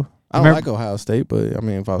 I don't like Ohio State, but, I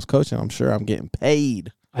mean, if I was coaching, I'm sure I'm getting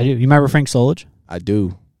paid. I do. You remember Frank Solich? I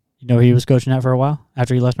do. You know he was coaching at for a while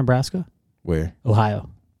after he left Nebraska? Where?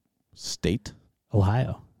 Ohio. State?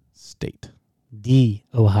 Ohio. State. The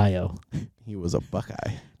Ohio. He was a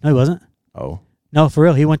Buckeye. No, he wasn't. Oh. No, for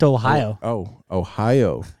real. He went to Ohio. Oh,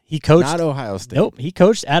 Ohio. He coached. Not Ohio State. Nope. He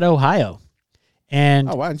coached at Ohio. And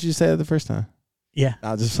why didn't you say that the first time? Yeah.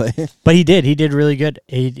 I'll just play. But he did. He did really good.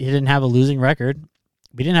 He didn't have a losing record.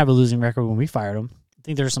 We didn't have a losing record when we fired him. I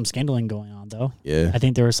think there was some scandaling going on, though. Yeah. I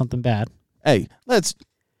think there was something bad. Hey, let's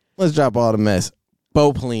drop all the mess.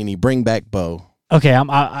 Bo Pelini, bring back Bo. Okay,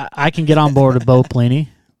 I can get on board with Bo Pelini.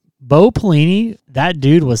 Bo Pelini, that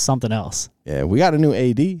dude was something else. Yeah, we got a new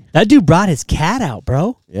AD. That dude brought his cat out,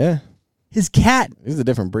 bro. Yeah. His cat. He's a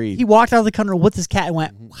different breed. He walked out of the country with his cat and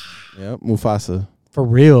went, wow. Yeah, Mufasa. For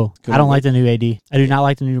real. I don't like the new AD. I do not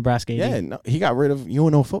like the new Nebraska AD. Yeah, no, he got rid of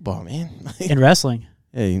UNO football, man. In wrestling.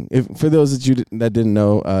 Hey, for those that didn't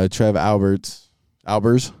know, Trev Alberts.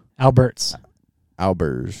 Alberts.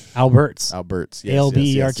 Yes, ALBERTS.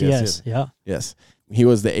 Yeah. Yes. He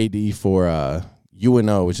was the AD for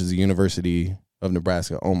UNO, which is the University of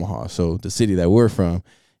Nebraska, Omaha. So the city that we're from,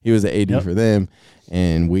 he was the AD for them.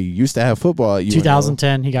 And we used to have football at UNO.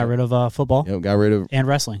 2010, he got rid of football. Yep, got rid of. And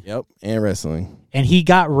wrestling. Yep, and wrestling. And he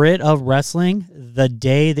got rid of wrestling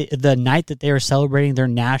the night that they were celebrating their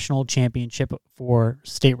national championship for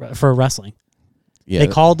wrestling. Yeah. They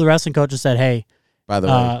called the wrestling coach and said, hey, by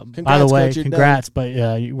the way, congrats, but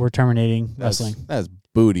we're terminating wrestling. That's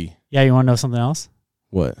booty. Yeah, you want to know something else?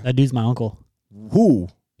 What? That dude's my uncle. Who?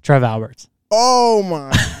 Trev Alberts. Oh,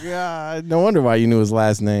 my God. No wonder why you knew his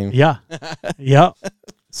last name. Yeah. Yep.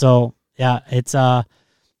 So, yeah, it's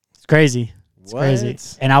crazy. It's crazy.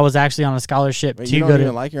 And I was actually on a scholarship to go to. You don't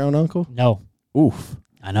even like your own uncle? No. Oof.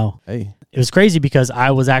 I know. Hey. It was crazy because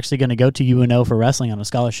I was actually going to go to UNO for wrestling on a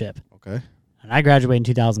scholarship. Okay. And I graduated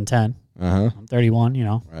in 2010. I'm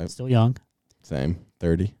 31, right. Still young. Same,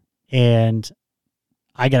 30. And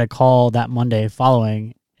I got a call that Monday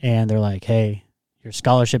following, and they're like, hey, your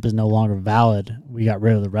scholarship is no longer valid. We got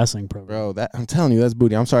rid of the wrestling program. Bro, I'm telling you, that's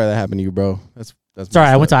booty. I'm sorry that happened to you, bro. That's sorry,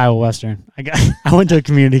 I went to Iowa Western. I went to a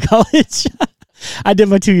community college. I did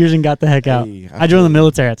my 2 years and got the heck out. I joined the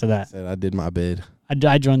military after that. I did my bid. I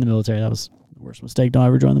joined the military. That was the worst mistake. Don't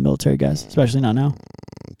ever join the military, guys, especially not now.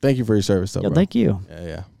 Thank you for your service, though, bro. Thank you.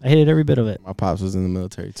 Yeah. I hated every bit of it. My pops was in the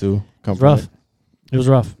military, too. It was rough. It was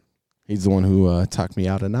rough. He's the one who talked me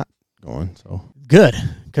out of not going. So good,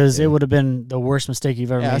 because it would have been the worst mistake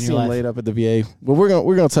you've ever made I in see your him life. laid up at the VA. But we're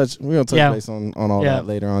gonna touch base on all that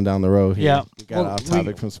later on down the road. Here. Yeah, we got off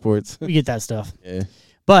topic from sports. We get that stuff. Yeah,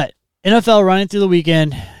 but NFL running through the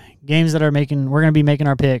weekend, games that are making. We're gonna be making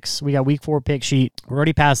our picks. We got Week 4 pick sheet. We're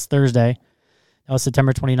already past Thursday. That was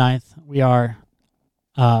September 29th. We are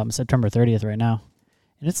September 30th right now.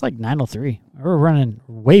 And it's like 9:03. We're running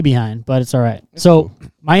way behind, but it's all right. So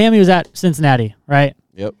cool. Miami was at Cincinnati, right?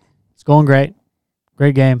 Yep. It's going great.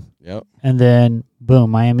 Great game. Yep. And then,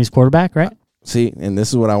 boom, Miami's quarterback, right? See, and this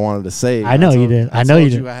is what I wanted to say. I know you did. I know you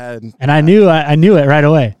did. I knew it right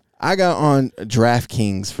away. I got on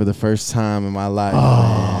DraftKings for the first time in my life, man.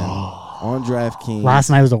 On DraftKings.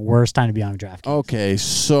 Last night was the worst time to be on DraftKings. Okay,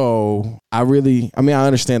 so I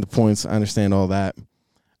understand the points. I understand all that.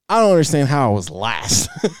 I don't understand how I was last.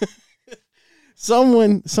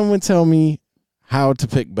 Someone tell me how to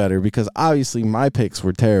pick better, because obviously my picks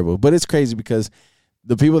were terrible. But it's crazy because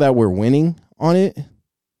the people that were winning on it,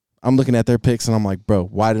 I'm looking at their picks and I'm like, bro,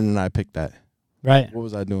 why didn't I pick that? Right. What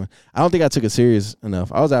was I doing? I don't think I took it serious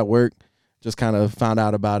enough. I was at work, just kind of found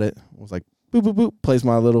out about it. I was like, boop, boop, boop, placed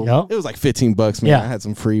my little, It was like $15, man. Yeah. I had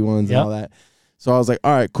some free ones and all that. So I was like,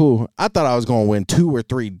 all right, cool. I thought I was going to win $2 or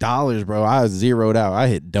 $3, bro. I was zeroed out. I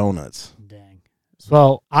hit donuts. Dang.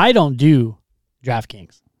 Well, I don't do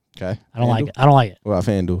DraftKings. Okay. I don't like it. What about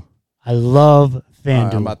FanDuel? I love FanDuel.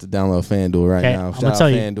 Right, I'm about to download FanDuel right now. I'm going to tell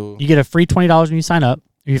you, FanDuel. you get a free $20 when you sign up.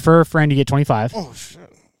 If you refer a friend, you get $25. Oh, shit.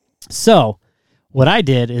 So what I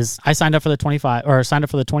did is I signed up for the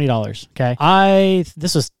 $20. Okay.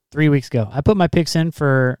 This was 3 weeks ago. I put my picks in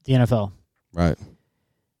for the NFL. Right.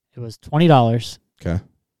 It was $20. Okay.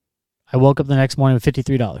 I woke up the next morning with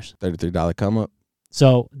 $53. $33 come up.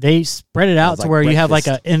 So they spread it out to where you have like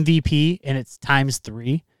a breakfast. MVP and it's times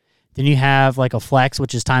 3. Then you have like a flex,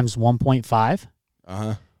 which is times 1.5.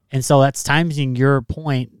 Uh-huh. And so that's timesing your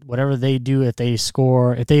point, whatever they do, if they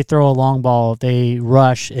score, if they throw a long ball, if they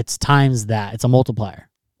rush, it's times that. It's a multiplier.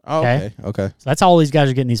 Oh, okay. So that's how all these guys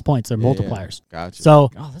are getting these points. They're multipliers. Yeah. Gotcha. So,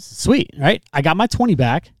 this is sweet, right? I got my 20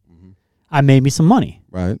 back. Mm-hmm. I made me some money.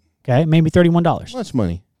 Right. Okay. It made me $31. How much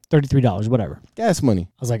money? $33, whatever. Gas money.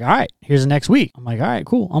 I was like, all right, here's the next week. I'm like, all right,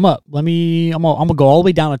 cool. I'm up. I'm gonna go all the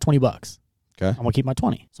way down to $20. Okay. I'm gonna keep my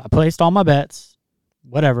 20. So I placed all my bets.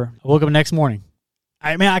 Whatever. I woke up the next morning.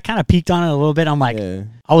 I kind of peeked on it a little bit. I'm like,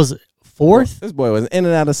 I was fourth. This boy was in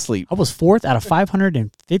and out of sleep. I was fourth out of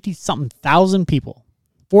 550-something thousand people.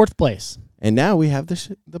 Fourth place. And now we have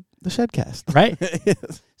the Shedcast. Right?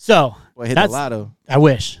 So Boy, hit the lotto. I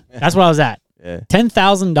wish. That's what I was at. Yeah.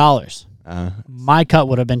 $10,000. My cut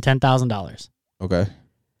would have been $10,000. Okay.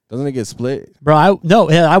 Doesn't it get split? Bro,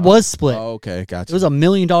 I was split. Oh, okay. Gotcha. It was $1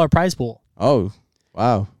 million prize pool. Oh,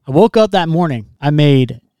 wow. I woke up that morning. I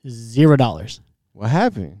made $0. What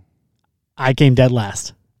happened? I came dead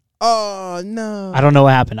last. Oh, no. I don't know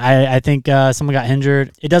what happened. I think someone got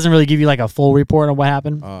injured. It doesn't really give you like a full report on what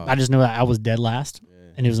happened. I just know that I was dead last,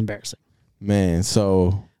 and it was embarrassing. Man,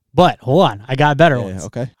 so... But, hold on. I got better ones.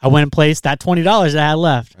 Okay. I went and placed that $20 that I had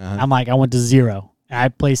left. Uh-huh. I went to zero. And I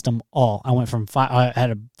placed them all. I went from I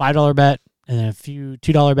had a $5 bet, and then a few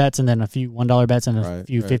 $2 bets, and then a few $1 bets, and a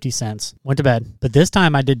few 50 cents. Went to bed. But this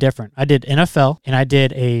time I did different. I did NFL, and I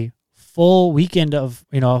did a full weekend of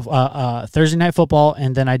Thursday night football,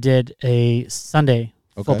 and then I did a Sunday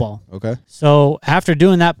football. Okay. So after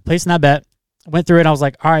doing that, placing that bet, I went through it, and I was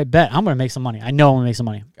like, all right, bet. I'm going to make some money. I know I'm going to make some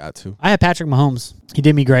money. Got to. I had Patrick Mahomes. He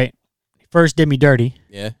did me great. He first did me dirty.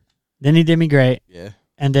 Yeah. Then he did me great. Yeah.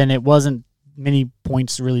 And then it wasn't many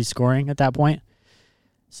points really scoring at that point.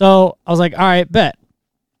 So I was like, all right, bet.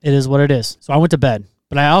 It is what it is. So I went to bed.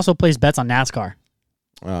 But I also placed bets on NASCAR.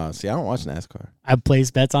 See, I don't watch NASCAR. I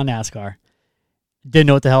placed bets on NASCAR. Didn't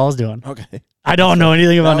know what the hell I was doing. Okay. I don't know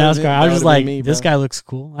anything about NASCAR. I was just like, me, this guy looks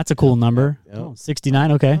cool. That's a cool number. Yep. Oh,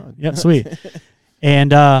 69. Okay. Yep. Sweet.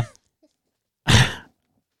 And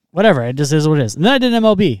whatever. It just is what it is. And then I did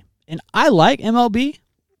MLB. And I like MLB,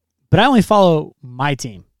 but I only follow my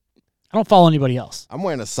team. I don't follow anybody else. I'm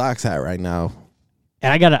wearing a Sox hat right now.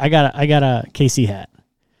 And I got a KC hat.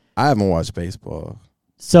 I haven't watched baseball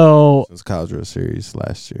So since College World Series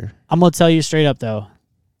last year. I'm going to tell you straight up, though.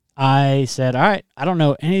 I said, all right, I don't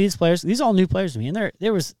know any of these players. These are all new players to me. And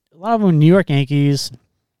there was a lot of them New York Yankees.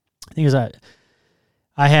 I think it was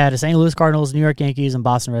I had St. Louis Cardinals, New York Yankees, and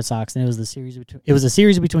Boston Red Sox. And it was a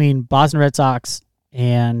series between Boston Red Sox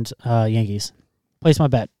and Yankees. Placed my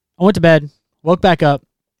bet. I went to bed, woke back up,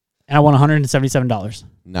 and I won $177.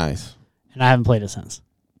 Nice. And I haven't played it since.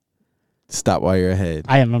 Stop while you're ahead.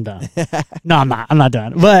 I'm done. No, I'm not. I'm not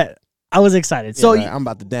done. But I was excited. Yeah, So I'm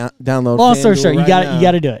about to download. Long story FanDuel short, you right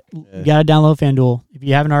got to do it. Yeah. You got to download FanDuel. If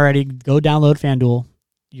you haven't already, go download FanDuel.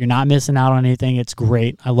 You're not missing out on anything. It's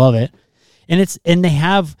great. I love it. And they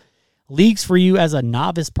have leagues for you as a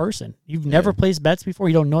novice person. You've never placed bets before.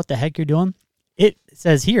 You don't know what the heck you're doing. It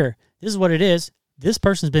says here, this is what it is. This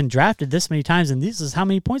person's been drafted this many times, and this is how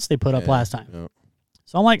many points they put up last time. Yep.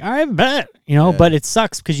 So I'm like, all right, bet. But it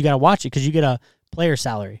sucks because you got to watch it because you get a player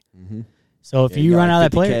salary. Mm-hmm. So if you run out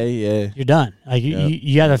of that player, yeah. you're done. Like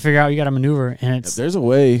you got to figure out, you got to maneuver, and it's there's a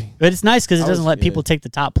way. But it's nice because it doesn't let people take the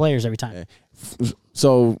top players every time. Yeah.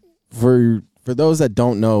 So for those that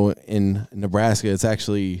don't know, in Nebraska, it's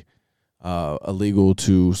actually illegal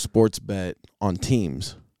to sports bet on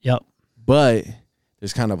teams. Yep. But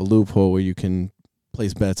there's kind of a loophole where you can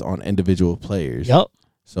place bets on individual players. Yep.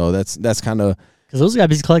 So that's kind of because those guys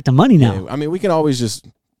be collecting money now. Yeah, I mean, we can always just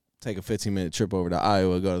take a 15-minute trip over to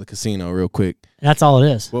Iowa, go to the casino real quick. That's all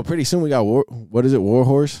it is. Well, pretty soon we got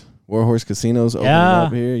Warhorse Casinos opening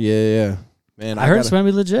up here. Yeah. Man, I heard it's going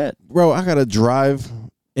to be legit. Bro, I got to drive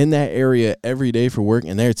in that area every day for work,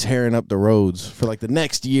 and they're tearing up the roads for like the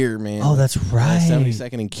next year, man. Oh, that's right.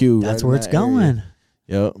 72nd and Q. That's right where it's going.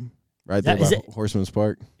 Yep. Right there by Horseman's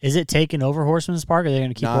Park. Is it taking over Horseman's Park, or are they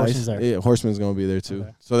going to keep Horseman's there? Yeah, Horseman's going to be there too.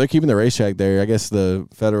 Okay. So they're keeping the racetrack there. I guess the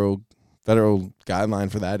federal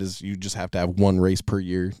guideline for that is you just have to have one race per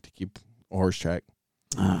year to keep a horse track.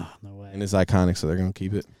 Oh, no way. And it's iconic, so they're going to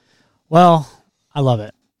keep it. Well, I love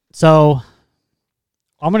it. So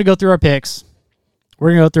I'm going to go through our picks. We're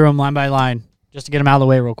going to go through them line by line just to get them out of the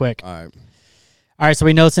way real quick. All right, so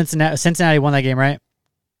we know Cincinnati won that game, right?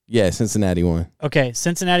 Yeah, Cincinnati won. Okay,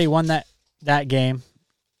 Cincinnati won that game,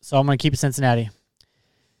 so I'm going to keep it Cincinnati.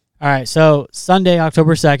 All right, so Sunday,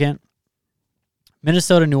 October 2nd,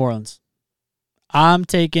 Minnesota, New Orleans. I'm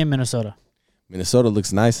taking Minnesota. Minnesota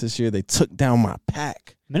looks nice this year. They took down my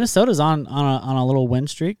pack. Minnesota's on a little win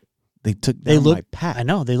streak. They took down my pack. I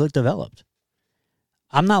know, they look developed.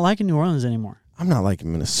 I'm not liking New Orleans anymore. I'm not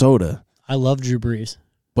liking Minnesota. I love Drew Brees.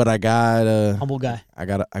 But I got humble guy. I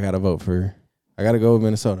got to vote for. I got to go with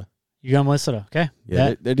Minnesota. You got Minnesota, okay?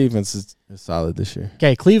 Yeah, their defense is solid this year.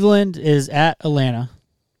 Okay, Cleveland is at Atlanta.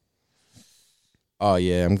 Oh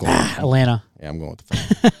yeah, I'm going. Atlanta. Yeah, I'm going with the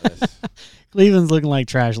Falcons. Cleveland's looking like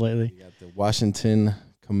trash lately. You got the Washington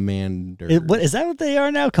Commanders. Is that what they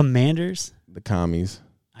are now? Commanders? The commies.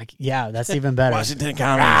 Yeah, that's even better. Washington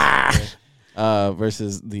Commies.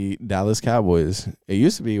 Versus the Dallas Cowboys. It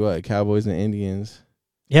used to be what? Cowboys and Indians.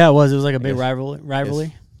 Yeah, it was. It was like a big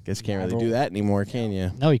rivalry. Guess you can't really do that anymore, can you?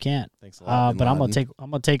 No, you can't. Thanks a lot. But I'm gonna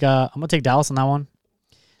take Dallas on that one.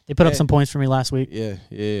 They put up some points for me last week. Yeah.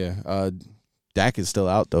 Dak is still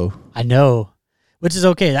out though. I know, which is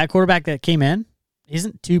okay. That quarterback that came in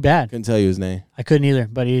isn't too bad. Couldn't tell you his name. I couldn't either,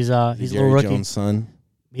 but he's a little rookie. Jones' son.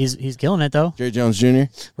 He's killing it though. Jerry Jones Jr.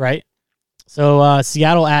 Right. So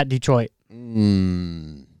Seattle at Detroit.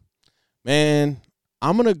 Man,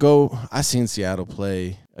 I'm gonna go. I seen Seattle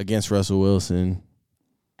play against Russell Wilson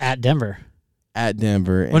at Denver. Well,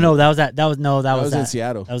 no, that was in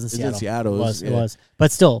Seattle. That was in Seattle. In Seattle. It was.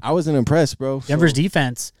 But still, I wasn't impressed, bro. Denver's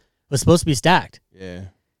defense was supposed to be stacked. Yeah.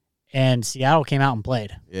 And Seattle came out and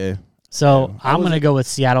played. Yeah. So I'm going to go with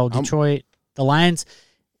Seattle. Detroit. The Lions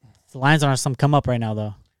are on some come up right now,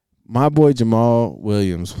 though. My boy Jamal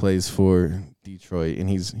Williams plays for Detroit, and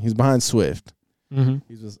he's behind Swift. Mm-hmm.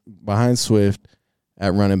 He's behind Swift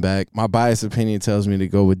at running back. My biased opinion tells me to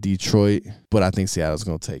go with Detroit, but I think Seattle's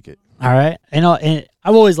going to take it. All right. And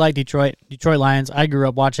I've always liked Detroit Lions. I grew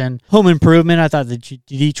up watching Home Improvement. I thought the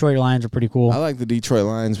Detroit Lions were pretty cool. I like the Detroit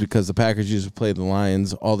Lions because the Packers used to play the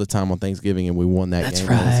Lions all the time on Thanksgiving, and we won that game. That's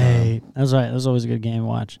right. That's right. That was always a good game to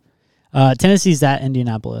watch. Tennessee's at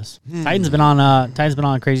Indianapolis. Titans been on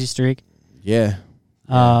a crazy streak. Yeah.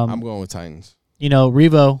 I'm going with Titans.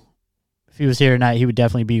 Revo, if he was here tonight, he would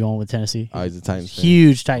definitely be going with Tennessee. Oh, he's a Titans fan.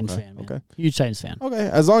 Huge Titans fan, man. Okay. Huge Titans fan. Okay.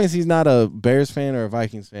 As long as he's not a Bears fan or a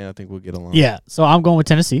Vikings fan, I think we'll get along. Yeah. So I'm going with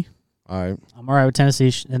Tennessee. All right. I'm all right with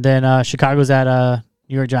Tennessee. And then Chicago's at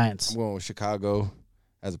New York Giants. I'm going with Chicago.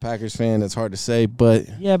 As a Packers fan, that's hard to say, but...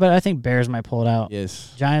 Yeah, but I think Bears might pull it out.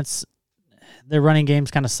 Yes. Giants, their running game's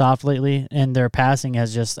kind of soft lately, and their passing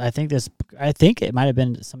has just... I think it might have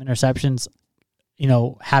been some interceptions,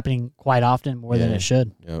 happening quite often more than it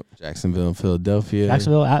should. Yep. Jacksonville and Philadelphia.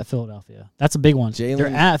 Jacksonville at Philadelphia. That's a big one. They're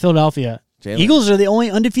at Philadelphia. Jalen, Eagles are the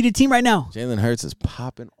only undefeated team right now. Jalen Hurts is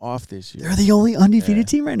popping off this year. They're the only undefeated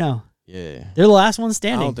team right now. Yeah. They're the last one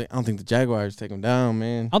standing. I don't think the Jaguars take them down,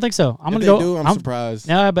 man. I don't think so. I'm if going to go. Do, I'm surprised.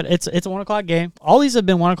 No, but it's a 1 o'clock game. All these have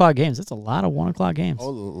been 1 o'clock games. It's a lot of 1 o'clock games. A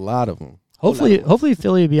lot of them. Hopefully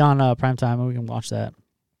Philly will be on prime time and we can watch that.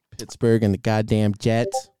 Pittsburgh and the goddamn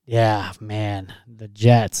Jets. Yeah, man, the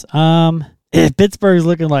Jets. Pittsburgh's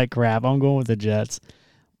looking like crap. I'm going with the Jets.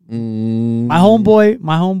 My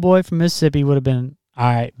homeboy from Mississippi would have been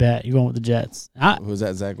all right. Bet you going with the Jets. Who's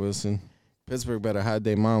that? Zach Wilson. Pittsburgh better hide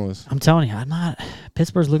their mamas. I'm telling you, I'm not.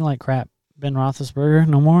 Pittsburgh's looking like crap. Ben Roethlisberger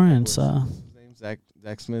no more, and so Zach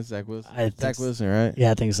Smith, Zach Wilson. Zach Wilson, right?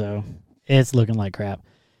 Yeah, I think so. It's looking like crap.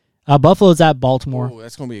 Buffalo's at Baltimore. Oh,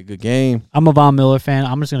 that's gonna be a good game. I'm a Von Miller fan.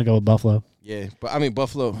 I'm just gonna go with Buffalo. Yeah, but I mean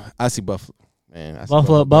Buffalo. I see Buffalo. Man, I see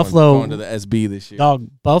Buffalo going to the SB this year. Dog,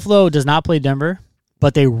 Buffalo does not play Denver,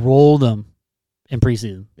 but they rolled them in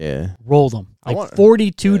preseason. Yeah, Rolled them like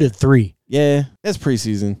 42-3. Yeah, that's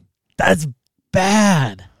preseason. That's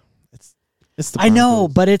bad. It's the I know,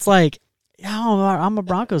 Broncos. but it's like, I'm a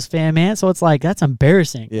Broncos fan, man. So it's like that's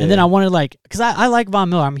embarrassing. Yeah. And then I wanted because I like Von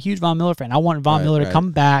Miller. I'm a huge Von Miller fan. I wanted Von Miller to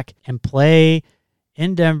come back and play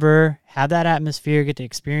in Denver, have that atmosphere, get to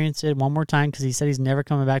experience it one more time because he said he's never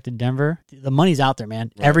coming back to Denver. The money's out there,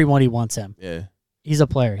 man. Right. Everybody wants him. Yeah, He's a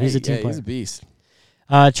player. He's a team player. He's a beast.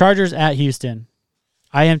 Chargers at Houston.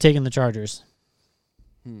 I am taking the Chargers.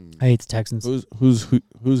 I hate the Texans. Who's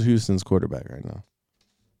Houston's quarterback right now?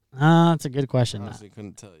 That's a good question. Honestly,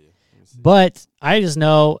 couldn't tell you. But I just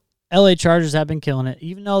know LA Chargers have been killing it,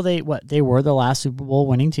 even though they were the last Super Bowl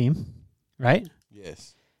winning team, right?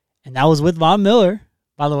 Yes. And that was with Von Miller,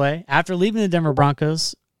 by the way, after leaving the Denver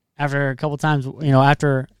Broncos, after a couple times,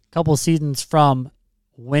 after a couple seasons from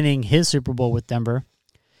winning his Super Bowl with Denver.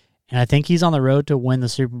 And I think he's on the road to win the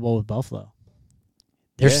Super Bowl with Buffalo.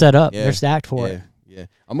 They're set up. Yeah. They're stacked for it. Yeah.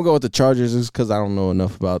 I'm going to go with the Chargers just because I don't know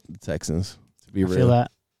enough about the Texans, to be real. I feel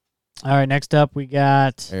that. All right, next up we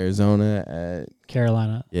got Arizona at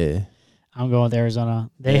Carolina. Yeah. I'm going with Arizona.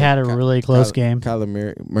 They had a really close game.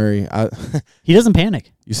 Kyler Murray. He doesn't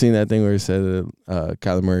panic. You seen that thing where he said that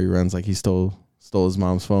Kyler Murray runs like he stole his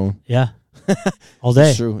mom's phone? Yeah. All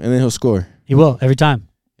day. It's true. And then he'll score. He will every time.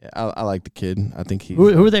 Yeah, I like the kid. I think he.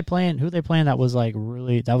 Who are they playing? Who are they playing? That was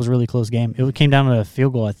really close game. It came down to a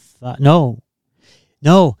field goal. I thought no.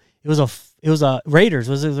 It was a Raiders.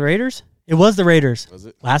 Was it the Raiders? It was the Raiders. Was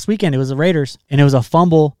it? Last weekend, it was the Raiders, and it was a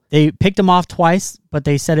fumble. They picked him off twice, but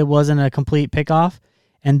they said it wasn't a complete pickoff,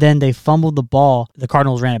 and then they fumbled the ball. The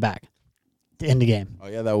Cardinals ran it back to end the game. Oh,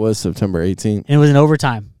 yeah, that was September 18th. And it was in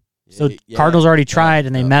overtime. So Cardinals already tried,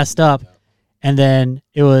 and they messed up, and then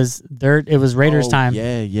it was Raiders time.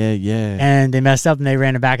 Yeah. And they messed up, and they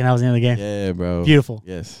ran it back, and that was the end of the game. Yeah, bro. Beautiful.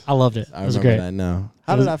 Yes. I loved it. I It was remember great. that now.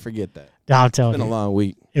 How did I forget that? I'll tell It's been you. a long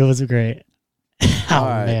week. It was great. All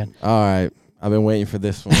right. Man. All right. I've been waiting for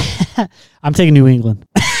this one. I'm taking New England.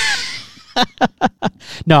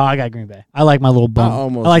 No, I got Green Bay. I like my little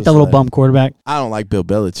bum. I like that little bum quarterback. I don't like Bill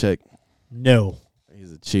Belichick. No.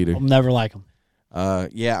 He's a cheater. I'll never like him.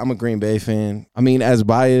 Yeah, I'm a Green Bay fan. I mean, as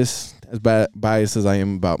biased as I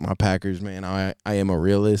am about my Packers, man, I am a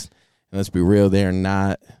realist. And let's be real, they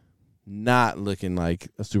are not looking like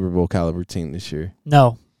a Super Bowl caliber team this year.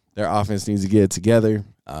 No. Their offense needs to get it together.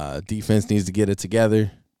 Defense needs to get it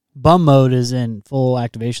together. Bum mode is in full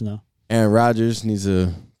activation, though. Aaron Rodgers needs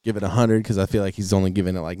to give it 100 because I feel like he's only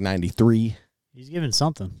giving it like 93. He's giving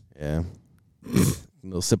something. Yeah. A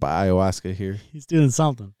little sip of ayahuasca here. He's doing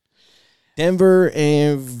something. Denver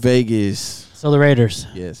and Vegas. So the Raiders.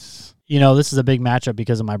 Yes. This is a big matchup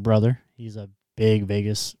because of my brother. He's a big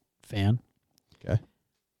Vegas fan. Okay.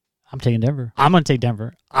 I'm taking Denver. I'm going to take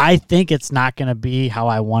Denver. I think it's not going to be how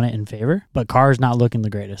I want it in favor, but Carr's not looking the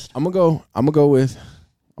greatest. I'm gonna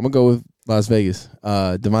go with Las Vegas.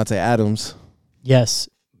 Devontae Adams. Yes,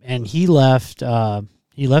 and he left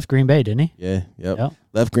Green Bay, didn't he? Yeah, yep.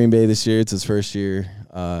 Left Green Bay this year. It's his first year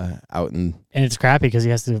out in. And it's crappy because he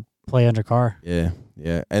has to play under Carr. Yeah.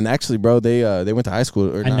 And actually, bro, they went to high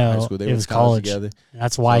school or I not know, high school. They it went was to college college. together.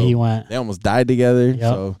 That's why he went. They almost died together. Yep.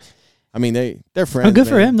 So, I mean, they're friends. Oh, good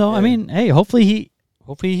for him, though. Yeah. I mean, hey, hopefully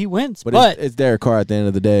he wins. But it's Derek Carr at the end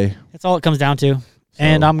of the day. That's all it comes down to.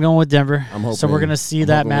 And I'm going with Denver. I'm hoping, so we're gonna see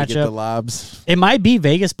that matchup. We get the lobs. It might be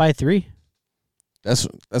Vegas by 3. That's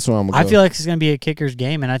what I'm gonna go. I feel like it's gonna be a kicker's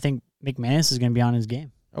game, and I think McManus is gonna be on his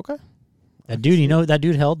game. Okay. That dude, that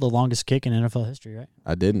dude held the longest kick in NFL history, right?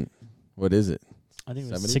 I didn't. What is it? I think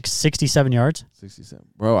it was 67 yards. 67.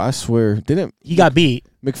 Bro, I swear, he got beat?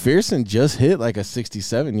 McPherson just hit like a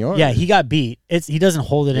 67 yard. Yeah, he got beat. He doesn't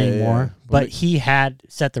hold it anymore, yeah. but he had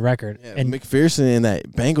set the record. Yeah, and McPherson in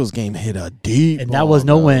that Bengals game hit a deep and ball, that was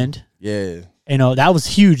no bro. wind. Yeah. That was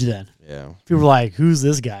huge then. Yeah. People were like, "Who's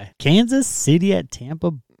this guy?" Kansas City at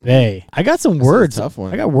Tampa Bay. I got some words. Tough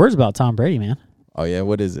one. I got words about Tom Brady, man. Oh yeah,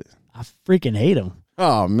 what is it? I freaking hate him.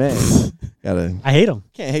 Oh man, I hate him.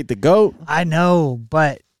 Can't hate the GOAT. I know,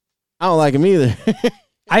 but I don't like him either.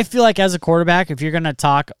 I feel like as a quarterback, if you're going to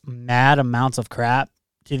talk mad amounts of crap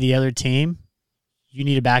to the other team, you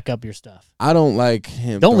need to back up your stuff. I don't like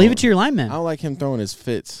him. Don't leave it to your linemen. I don't like him throwing his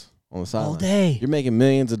fits on the sideline. All day. You're making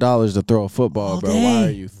millions of dollars to throw a football, bro. Why are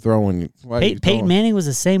you throwing? Peyton Manning was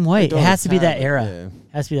the same way. It has to be that era. Yeah. It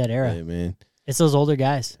has to be that era. Yeah, man. It's those older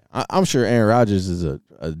guys. I'm sure Aaron Rodgers is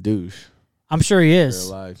a douche. I'm sure he is.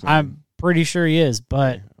 Life, I'm pretty sure he is,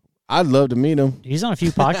 but I'd love to meet him. he's on a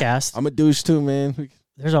few podcasts. I'm a douche too, man.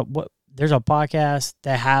 There's a podcast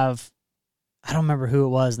that have, I don't remember who it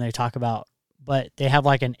was, and they talk about, but they have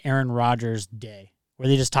like an Aaron Rodgers day where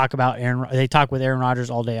they just talk about they talk with Aaron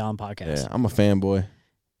Rodgers all day on podcasts. Yeah, I'm a fanboy.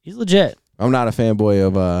 He's legit. I'm not a fanboy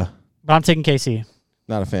of But I'm taking KC.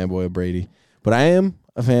 Not a fanboy of Brady, but I am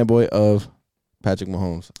a fanboy of Patrick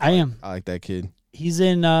Mahomes. I am. I like that kid. He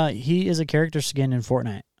is a character skin in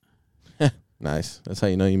Fortnite. Nice. That's how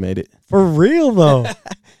you know you made it. For real though. That's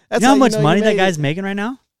you know how much money that guy's making right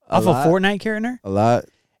now off a Fortnite character? A lot.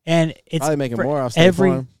 And it's probably making more off State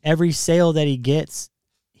Farm. Every sale that he gets,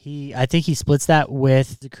 I think he splits that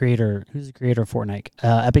with the creator. Who's the creator of Fortnite?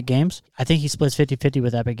 Epic Games. I think he splits 50-50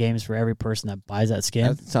 with Epic Games for every person that buys that skin.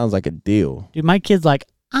 That sounds like a deal. Dude, my kid's like,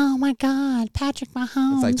 oh my God, Patrick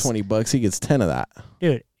Mahomes. It's like $20. He gets 10 of that.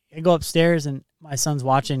 Dude, I go upstairs and my son's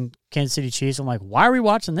watching Kansas City Chiefs. I'm like, why are we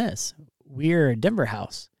watching this? We're a Denver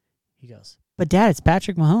house. He goes, but Dad, it's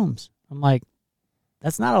Patrick Mahomes. I'm like,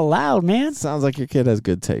 that's not allowed, man. Sounds like your kid has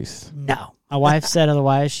good taste. No. My wife said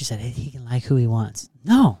otherwise. She said, hey, he can like who he wants.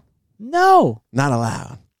 No. Not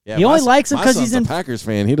allowed. Yeah, he only likes him because he's a Packers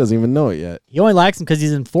fan. He doesn't even know it yet. He only likes him because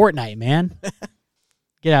he's in Fortnite, man.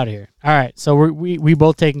 Get out of here. All right, so we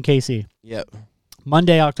both taking KC. Yep.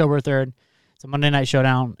 Monday, October 3rd. It's a Monday night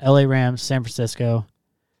showdown. LA Rams, San Francisco.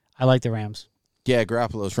 I like the Rams. Yeah,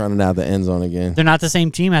 Garoppolo's running out of the end zone again. They're not the same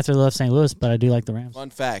team after they left St. Louis, but I do like the Rams. Fun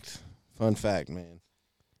fact, man.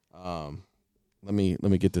 Let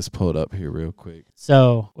me get this pulled up here real quick.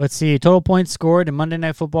 So let's see. Total points scored in Monday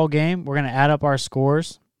Night Football game. We're gonna add up our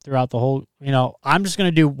scores throughout the whole. I'm just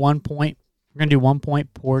gonna do 1 point. We're gonna do 1 point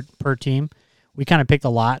per team. We kind of picked a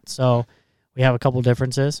lot, so we have a couple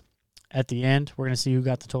differences. At the end, we're gonna see who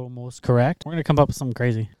got the total most correct. We're gonna come up with something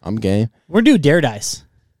crazy. I'm game. We're gonna do dare dice.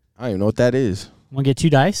 I don't even know what that is. I'm gonna get 2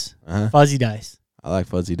 dice, fuzzy dice. I like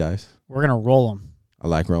fuzzy dice. We're gonna roll them. I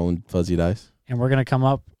like rolling fuzzy dice. And we're gonna come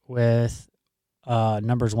up with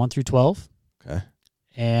numbers 1 through 12. Okay.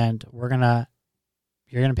 And you're gonna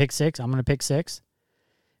pick 6. I'm gonna pick 6.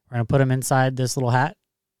 We're gonna put them inside this little hat,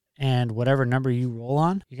 and whatever number you roll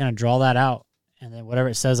on, you're gonna draw that out, and then whatever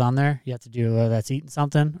it says on there, you have to do whether that's eating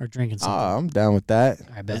something or drinking something. I'm down with that.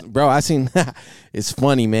 I bet, bro. I seen. It's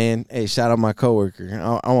funny, man. Hey, shout out my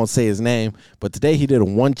coworker. I won't say his name, but today he did a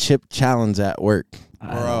 1 chip challenge at work.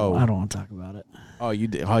 Bro, I don't want to talk about it. Oh, you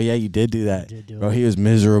did. Oh, yeah, you did do that. I did do bro, it. He was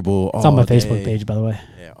miserable It's on my Facebook page, by the way.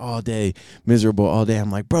 Yeah, all day. Miserable all day.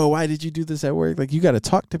 I'm like, bro, why did you do this at work? Like, you got to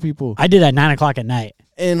talk to people. I did at 9 o'clock at night.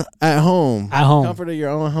 And at home. At home. Comfort of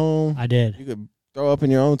your own home. I did. You could throw up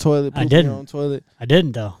in your own toilet. I didn't. In your own toilet. I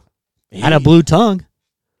didn't, though. I had a blue tongue.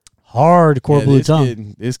 Hardcore blue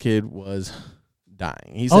tongue. This kid was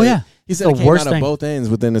dying. He said, yeah. He said it came out of both ends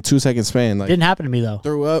within a 2-second span. Like, didn't happen to me, though.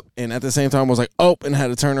 Threw up, and at the same time was like, oh, and had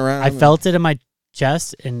to turn around. I felt it in my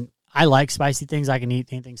chest, and I like spicy things. I can eat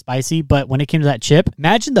anything spicy. But when it came to that chip,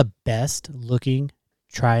 imagine the best-looking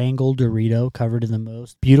triangle Dorito covered in the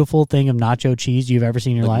most beautiful thing of nacho cheese you've ever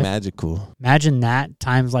seen in your life. Magical. Imagine that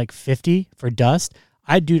times like 50 for dust.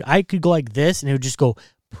 I could go like this, and it would just go.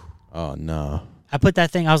 Oh, no. I put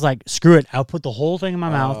that thing, I was like, screw it. I'll put the whole thing in my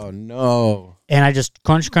mouth. Oh, no. And I just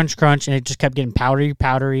crunch, and it just kept getting powdery.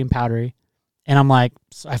 And I'm like,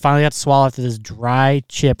 I finally got to swallow after this dry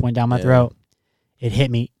chip went down my throat. It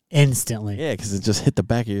hit me instantly. Yeah, because it just hit the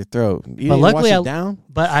back of your throat. You but didn't luckily, wash it down?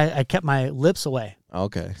 But I kept my lips away.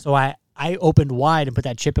 Okay. So I opened wide and put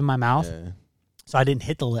that chip in my mouth. Yeah. So I didn't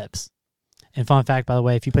hit the lips. And fun fact, by the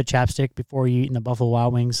way, if you put chapstick before you eat in the Buffalo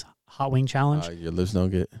Wild Wings Hot Wing Challenge, your lips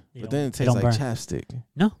don't get. But then it tastes like burn. chapstick.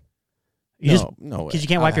 No. No way. Because you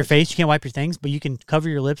can't wipe your face, you can't wipe your things, but you can cover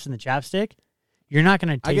your lips in the chapstick. You're not going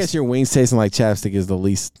to taste. I guess your wings tasting like chapstick is the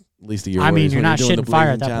least of your I mean, worries you're when not doing shitting the fire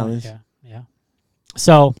at bleeding that challenge. point. Yeah.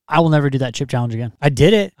 So I will never do that chip challenge again. I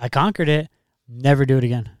did it. I conquered it. Never do it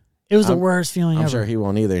again. It was the worst feeling ever. I'm sure he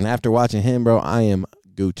won't either. And after watching him, bro, I am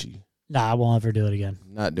Gucci. Nah, I won't ever do it again.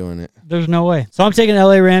 Not doing it. There's no way. So I'm taking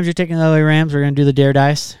LA Rams. You're taking the LA Rams. We're going to do the dare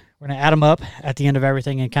dice. We're going to add them up at the end of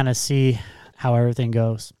everything and kind of see how everything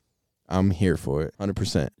goes. I'm here for it,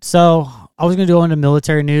 100%. So I was going to go into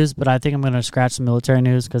military news, but I think I'm going to scratch some military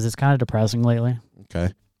news because it's kind of depressing lately.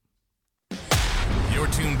 Okay. You're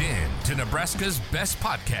tuned in to Nebraska's best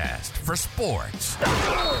podcast for sports,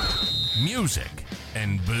 music,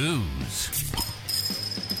 and booze.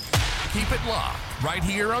 Keep it locked right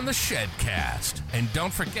here on the Shedcast. And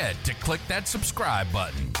don't forget to click that subscribe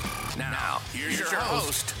button. Now, here's your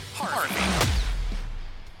host, Harvey.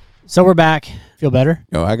 So we're back. Feel better?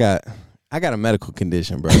 Yo, I got a medical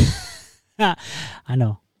condition, bro. I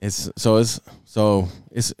know. It's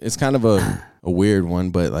kind of a weird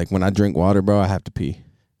one, but like when I drink water, bro, I have to pee.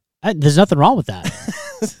 There's nothing wrong with that.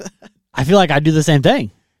 I feel like I do the same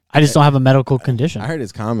thing. I just don't have a medical condition. I heard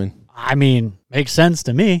it's common. I mean, makes sense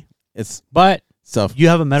to me. But you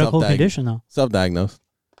have a medical condition, though. Self-diagnosed.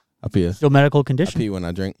 I pee. Still medical condition. I pee when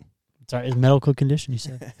I drink. Sorry, it's medical condition, you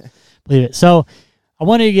said. Believe it. So I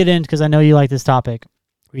wanted to get in because I know you like this topic.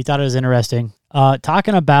 We thought it was interesting.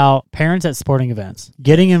 Talking about parents at sporting events,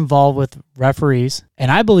 getting involved with referees. And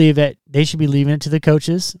I believe that they should be leaving it to the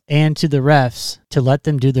coaches and to the refs to let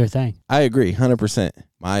them do their thing. I agree, 100%.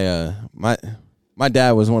 My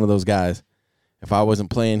dad was one of those guys. If I wasn't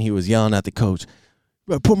playing, he was yelling at the coach,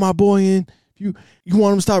 "Put my boy in. You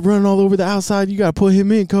want him to stop running all over the outside, you got to put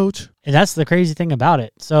him in, coach." And that's the crazy thing about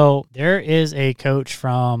it. So there is a coach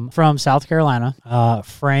from South Carolina,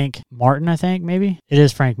 Frank Martin, I think, maybe. It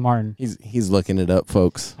is Frank Martin. He's looking it up,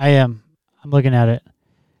 folks. I am. I'm looking at it.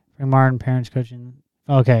 Frank Martin, parents coaching.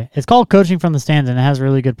 Okay. It's called Coaching from the Stands, and it has a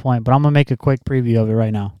really good point, but I'm going to make a quick preview of it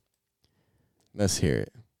right now. Let's hear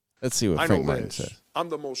it. Let's see what Frank Martin says. I'm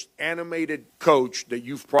the most animated coach that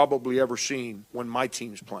you've probably ever seen when my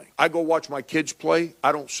team's playing. I go watch my kids play.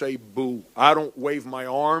 I don't say boo. I don't wave my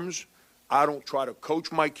arms. I don't try to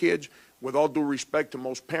coach my kids. With all due respect to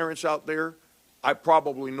most parents out there, I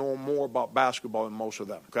probably know more about basketball than most of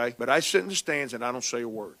them, okay? But I sit in the stands and I don't say a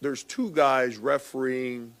word. There's two guys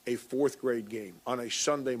refereeing a fourth grade game on a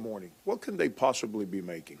Sunday morning. What can they possibly be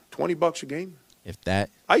making? $20 a game? If that.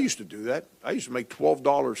 I used to do that. I used to make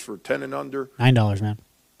 $12 for 10 and under. $9, man.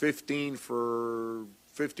 15 for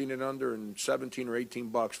 15 and under, and 17 or 18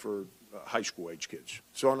 bucks for high school age kids.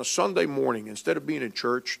 So on a Sunday morning, instead of being in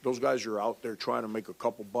church, those guys are out there trying to make a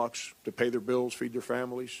couple bucks to pay their bills, feed their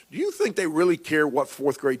families. Do you think they really care what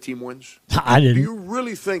fourth grade team wins? I didn't. Do you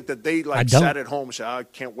really think that they sat at home and said, "I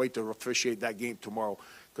can't wait to officiate that game tomorrow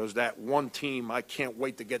because that one team, I can't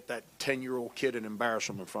wait to get that 10-year-old kid and embarrass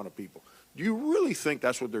him in front of people"? Do you really think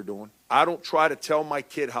that's what they're doing? I don't try to tell my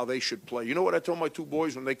kid how they should play. You know what I tell my two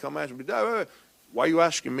boys when they come ask me, "Dad, why are you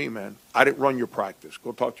asking me, man? I didn't run your practice.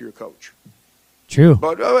 Go talk to your coach." True.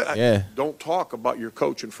 But don't talk about your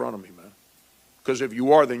coach in front of me, man. Because if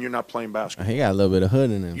you are, then you're not playing basketball. He got a little bit of hood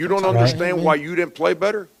in him. You don't understand why you didn't play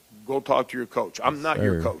better? Go talk to your coach. I'm not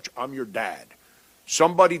your coach. I'm your dad.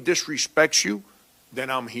 Somebody disrespects you, then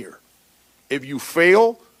I'm here. If you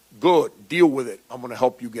fail, good. Deal with it. I'm going to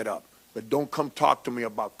help you get up. But don't come talk to me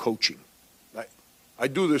about coaching. I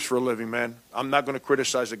do this for a living, man. I'm not going to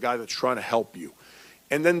criticize a guy that's trying to help you.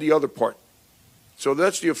 And then the other part. So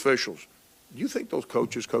that's the officials. Do you think those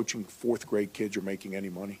coaches coaching fourth grade kids are making any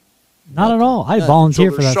money? Not at all. I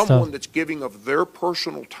volunteer for that stuff. So there's someone that's giving of their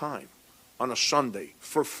personal time on a Sunday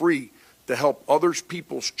for free to help other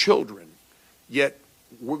people's children, yet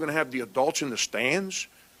we're going to have the adults in the stands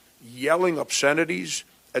yelling obscenities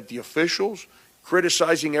at the officials,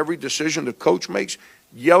 criticizing every decision the coach makes,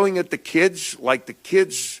 yelling at the kids like the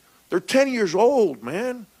kids, they're 10 years old,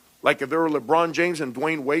 man. Like if they were LeBron James and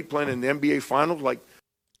Dwayne Wade playing in the NBA Finals.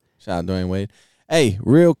 Shout out Dwayne Wade. Hey,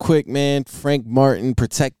 real quick, man, Frank Martin,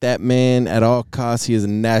 protect that man at all costs. He is a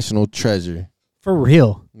national treasure. For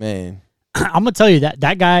real. Man. I'm going to tell you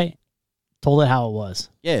that guy told it how it was.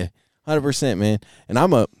 Yeah, 100%, man.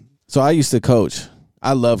 And so I used to coach.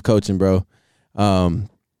 I love coaching, bro.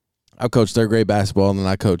 I coached third grade basketball, and then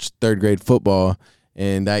I coached third grade football.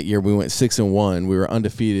 And that year we went 6-1. We were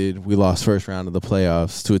undefeated. We lost first round of the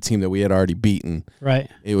playoffs to a team that we had already beaten. Right.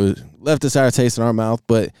 It was left a sour taste in our mouth,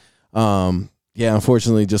 but yeah,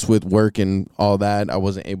 unfortunately, just with work and all that, I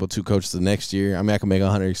wasn't able to coach the next year. I mean, I can make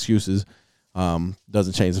 100 excuses.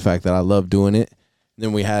 Doesn't change the fact that I love doing it. And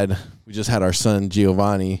then we just had our son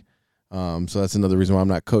Giovanni. So that's another reason why I'm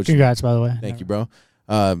not coaching. Congrats, by the way. Thank you, bro.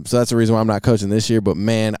 So that's the reason why I'm not coaching this year. But,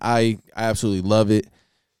 man, I absolutely love it.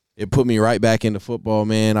 It put me right back into football,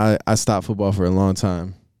 man. I stopped football for a long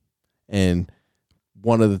time. And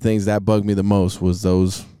one of the things that bugged me the most was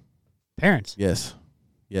those parents. Yes.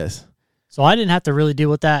 So I didn't have to really deal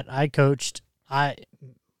with that. I coached.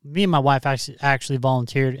 Me and my wife actually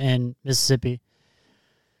volunteered in Mississippi.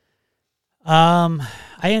 I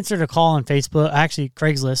answered a call on Facebook, actually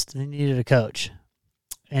Craigslist. They needed a coach.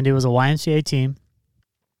 And it was a YMCA team.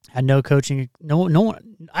 Had no coaching. No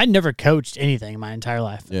one. I never coached anything in my entire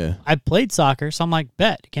life. Yeah. I played soccer, so I'm like,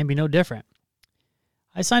 bet it can't be no different.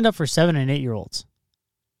 I signed up for 7 and 8 year olds.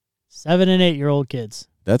 7 and 8 year old kids.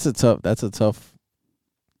 That's a tough.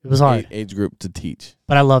 It was hard. Age group to teach.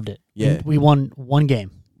 But I loved it. Yeah. We won one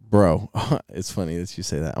game. Bro, it's funny that you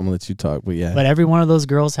say that. I'm gonna let you talk, but yeah. But every one of those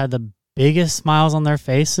girls had the biggest smiles on their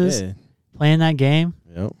faces playing that game.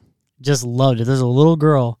 Yep. Just loved it. There's a little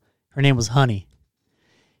girl. Her name was Honey.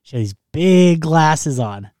 She had these big glasses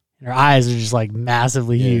on, and her eyes are just like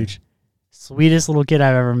massively huge. Sweetest little kid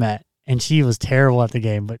I've ever met. And she was terrible at the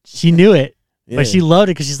game, but she knew it. Yeah. But she loved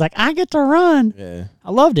it because she's like, I get to run. Yeah.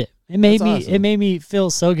 I loved it. It made me feel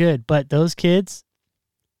so good. But those kids,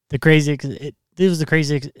 it was the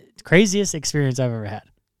craziest experience I've ever had,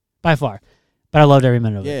 by far. But I loved every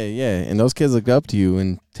minute of it. Yeah. And those kids looked up to you.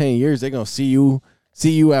 In 10 years, they're gonna see you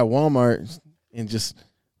at Walmart and just,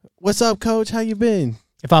 what's up, coach? How you been?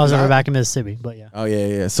 If I was ever back in Mississippi, but yeah. Oh,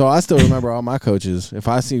 yeah. So I still remember all my coaches. If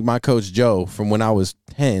I see my coach Joe from when I was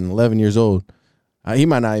 10, 11 years old, he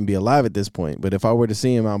might not even be alive at this point. But if I were to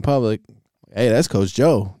see him out in public, hey, that's Coach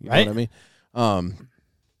Joe. You know what I mean?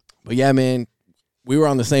 But yeah, man, we were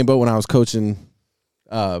on the same boat when I was coaching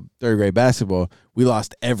third grade basketball. We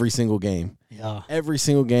lost every single game. Yeah. Every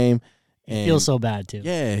single game. And it feels so bad, too.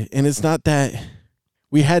 Yeah, and it's not that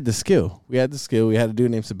we had the skill. We had a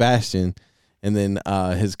dude named Sebastian. And then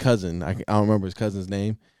his cousin, I don't remember his cousin's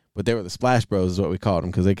name, but they were the Splash Bros is what we called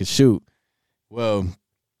them because they could shoot. Well,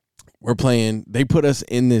 we're playing. They put us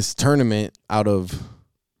in this tournament out of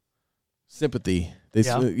sympathy.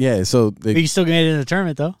 So but you still made it in the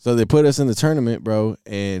tournament, though. So they put us in the tournament, bro,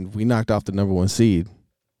 and we knocked off the number 1 seed.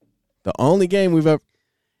 The only game we've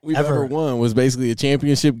ever won was basically a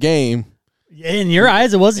championship game. In your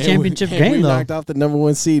eyes, it was a championship game, we though. Knocked off the number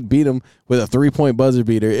 1 seed, beat them with a 3-point buzzer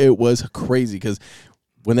beater. It was crazy because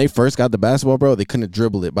when they first got the basketball, bro, they couldn't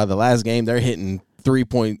dribble it. By the last game, they're hitting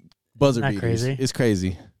 3-point buzzer beaters. Crazy? It's crazy.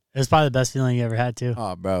 It was probably the best feeling you ever had, too.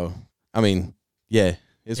 Oh, bro. I mean, yeah.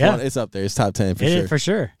 It's up there. It's top 10 for sure. For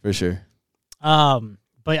sure. For sure.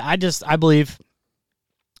 But I believe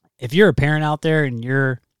if you're a parent out there and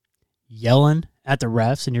you're yelling at the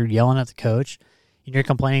refs and you're yelling at the coach and you're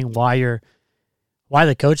complaining why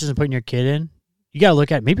the coach isn't putting your kid in, you got to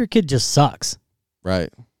look at maybe your kid just sucks. Right.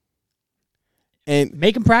 And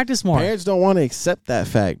make him practice more. Parents don't want to accept that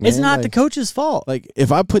fact, man. It's not the coach's fault. Like,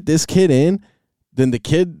 if I put this kid in, then the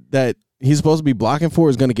kid that he's supposed to be blocking for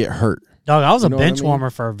is going to get hurt. Dog, I was a bench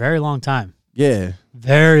warmer for a very long time. Yeah.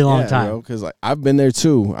 Very long time. Because like I've been there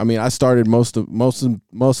too. I mean, I started most of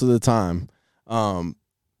the time.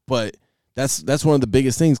 But that's one of the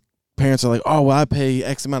biggest things. Parents are like, oh, well, I pay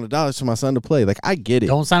X amount of dollars for my son to play. Like, I get it.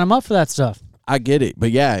 Don't sign him up for that stuff. I get it.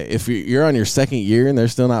 But yeah, if you're on your second year and they're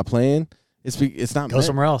still not playing, it's not. Go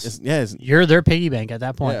somewhere else. You're their piggy bank at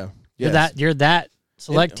that point. Yeah. You're that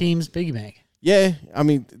select team's piggy bank. Yeah, I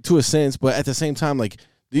mean, to a sense, but at the same time, like,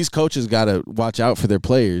 these coaches got to watch out for their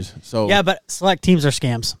players. So yeah, but select teams are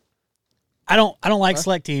scams. I don't like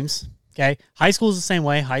select teams. Okay, high school is the same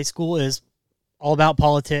way. High school is all about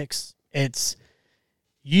politics. It's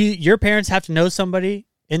your parents have to know somebody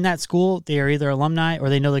in that school. They are either alumni or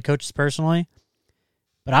they know the coaches personally.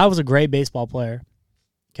 But I was a great baseball player.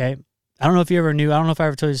 Okay, I don't know if you ever knew. I don't know if I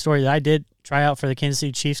ever told you the story that I did try out for the Kansas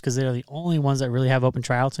City Chiefs because they're the only ones that really have open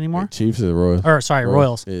tryouts anymore. Chiefs or the Royals?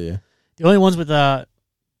 Royals. Yeah. The only ones with that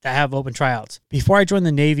have open tryouts. Before I joined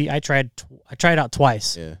the Navy, I tried out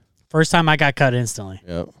twice. Yeah. First time I got cut instantly.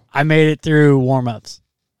 Yep. I made it through warm-ups.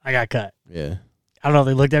 I got cut. Yeah. I don't know if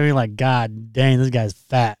they looked at me like, God dang, this guy's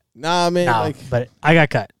fat. Nah, man. But I got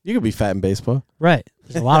cut. You could be fat in baseball. Right.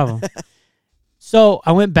 There's a lot of them. So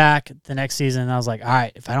I went back the next season, and I was like, all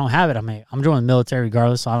right, if I don't have it, I'm joining the military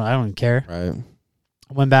regardless, so I don't even care. Right.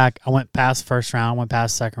 I went back. I went past the first round, went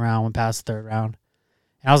past the second round, went past the third round.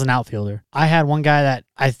 And I was an outfielder. I had one guy that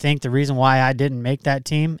I think the reason why I didn't make that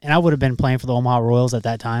team, and I would have been playing for the Omaha Royals at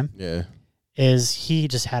that time, is he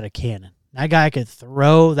just had a cannon. That guy could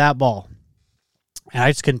throw that ball, and I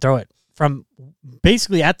just couldn't throw it. From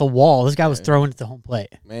basically at the wall, this guy was throwing it to home plate.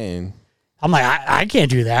 Man. I'm like, I can't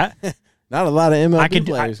do that. Not a lot of MLB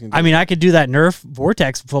players can do I mean, I could do that Nerf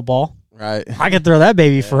Vortex football. Right. I could throw that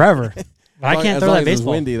baby forever. But I can't throw that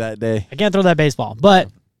baseball. It was windy that day. I can't throw that baseball. But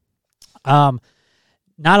not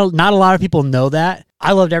a lot of people know that.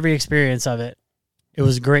 I loved every experience of it. It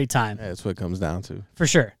was a great time. Yeah, that's what it comes down to. For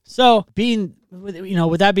sure. So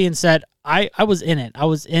with that being said, I was in it. I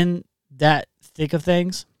was in that thick of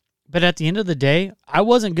things. But at the end of the day, I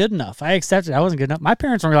wasn't good enough. I accepted I wasn't good enough. My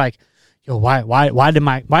parents were like, yo, why did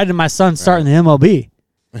my son start in the MLB?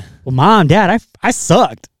 Well, Mom, Dad, I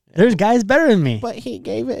sucked. There's guys better than me. But he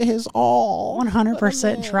gave it his all.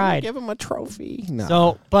 100% tried. Give him a trophy. Nah.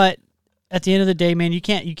 So, but at the end of the day, man, you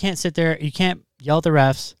can't sit there. You can't yell at the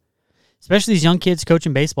refs, especially these young kids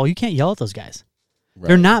coaching baseball. You can't yell at those guys. Right.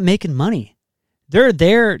 They're not making money. They're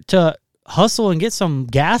there to hustle and get some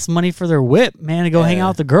gas money for their whip, man, to go hang out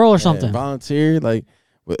with the girl or something. Volunteer. Like,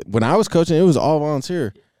 when I was coaching, it was all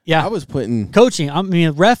volunteer. Yeah. I was putting... Coaching, I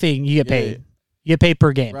mean, reffing, you get paid. Yeah. You get paid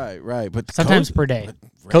per game. Right. But sometimes per day.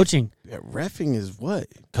 Coaching. Yeah, reffing is what?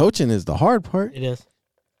 Coaching is the hard part. It is.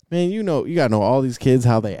 Man, you got to know all these kids,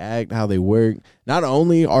 how they act, how they work. Not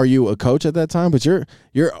only are you a coach at that time, but you're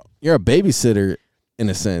a babysitter in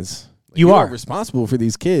a sense. Like, you are responsible for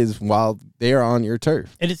these kids while they're on your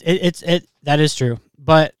turf. That is true.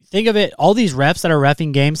 But think of it, all these refs that are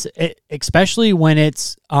reffing games, especially when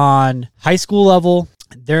it's on high school level,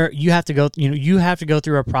 you have to go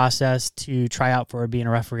through a process to try out for being a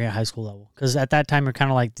referee at high school level. Because at that time, you're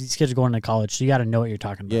kind of like, these kids are going to college, so you got to know what you're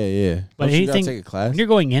talking about. Yeah. But anything, take a class. When you're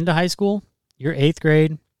going into high school, you're 8th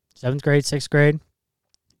grade, 7th grade, 6th grade.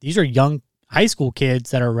 These are young high school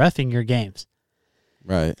kids that are reffing your games.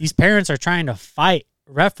 Right. These parents are trying to fight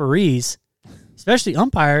referees, especially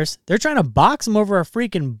umpires. They're trying to box them over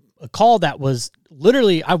a call that was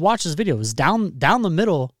literally, I watched this video, it was down the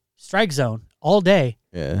middle strike zone all day.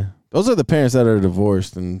 Yeah. Those are the parents that are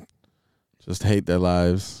divorced and just hate their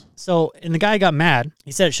lives. So, and the guy got mad.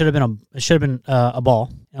 He said it should have been a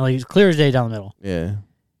ball. And like, it was clear as day down the middle. Yeah.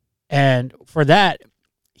 And for that,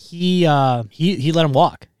 he let him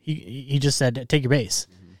walk. He just said, take your base.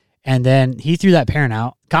 Mm-hmm. And then he threw that parent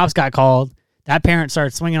out. Cops got called. That parent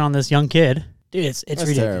started swinging on this young kid. Dude, it's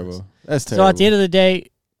ridiculous. Terrible. That's terrible. So at the end of the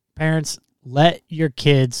day, parents, let your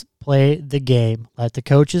kids play the game. Let the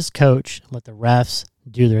coaches coach. Let the refs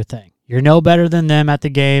do their thing. You're no better than them at the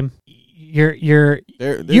game. You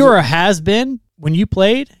were a has-been when you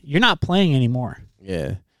played. You're not playing anymore.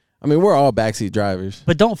 Yeah. I mean, we're all backseat drivers.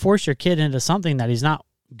 But don't force your kid into something that he's not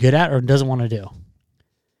good at or doesn't want to do.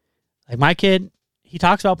 Like my kid, he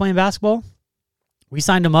talks about playing basketball. We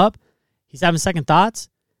signed him up. He's having second thoughts,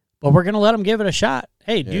 but we're going to let him give it a shot.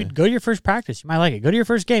 Hey, dude, go to your first practice. You might like it. Go to your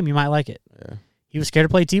first game. You might like it. Yeah. He was scared to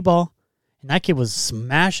play T-ball, and that kid was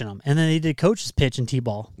smashing him. And then they did coach's pitch in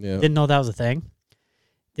T-ball. Yeah. Didn't know that was a thing.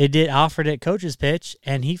 They offered it coach's pitch,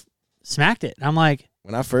 and he smacked it. And I'm like,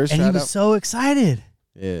 when I first and he was so excited.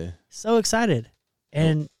 Yeah. So excited.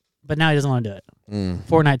 But now he doesn't want to do it.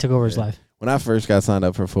 Fortnite took over his life. When I first got signed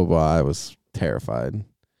up for football, I was terrified.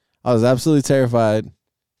 I was absolutely terrified.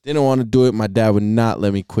 Didn't want to do it. My dad would not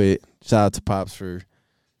let me quit. Shout out to Pops for,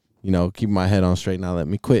 keeping my head on straight and not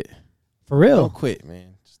letting me quit. For real? Don't quit,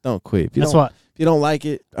 man. Just don't quit. If If you don't like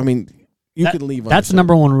it, I mean, you can leave. That's the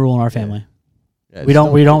number one rule in our family. Yeah, we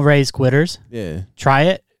don't raise quitters. Yeah. Try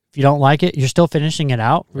it. If you don't like it, you're still finishing it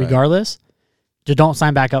out regardless. Just don't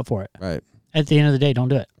sign back up for it. Right. At the end of the day, don't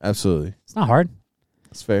do it. Absolutely. It's not hard.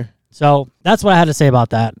 That's fair. So that's what I had to say about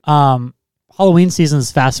that. Halloween season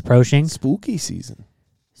is fast approaching. Spooky season.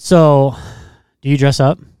 So, do you dress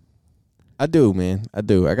up? I do, man. I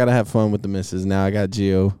do. I got to have fun with the missus. Now I got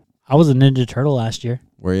Gio. I was a Ninja Turtle last year.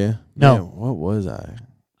 Were you? No. Man, what was I?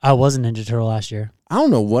 I was a Ninja Turtle last year. I don't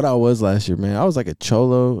know what I was last year, man. I was like a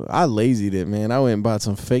cholo. I lazied it, man. I went and bought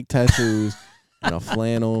some fake tattoos and a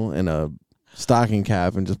flannel and a stocking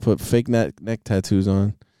cap and just put fake neck tattoos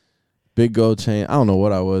on. Big gold chain. I don't know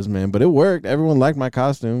what I was, man, but it worked. Everyone liked my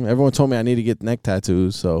costume. Everyone told me I need to get neck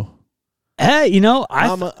tattoos, so. Hey,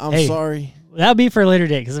 I'm sorry. That'll be for a later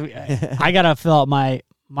date because I gotta fill out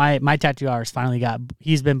my tattoo hours. Finally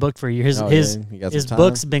he's been booked for a year. His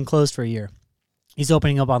book's been closed for a year. He's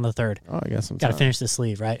opening up on the 3rd. Oh, I got some. Got to finish the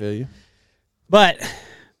sleeve, right? Feel you. But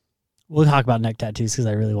we'll talk about neck tattoos because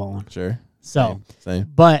I really want one. Sure. So,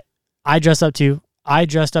 Same. But I dressed up too. I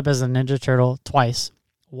dressed up as a Ninja Turtle twice.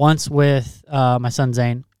 Once with my son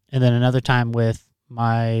Zane, and then another time with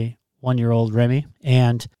my 1-year-old Remy.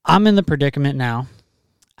 And I'm in the predicament now.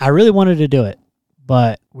 I really wanted to do it,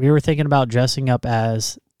 but we were thinking about dressing up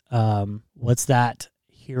as what's that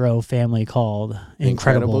hero family called?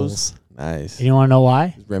 Incredibles. Nice. And you want to know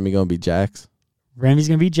why? Is Remy gonna be Jax? Remy's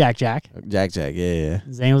gonna be Jack. Jack, yeah.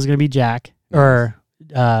 Zane was gonna be Jack, nice. Or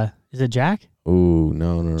is it Jack? Ooh,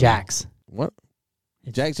 no. Jax. What?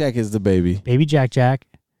 Jack is the baby. Baby Jack.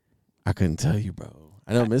 I couldn't tell you, bro.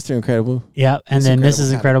 I know Mr. Incredible. Yeah, and then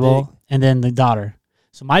Mrs. Incredible, and then the daughter.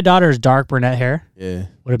 So my daughter's dark brunette hair. Yeah.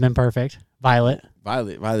 Would have been perfect. Violet's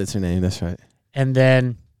her name. That's right. And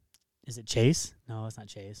then, is it Chase? No, it's not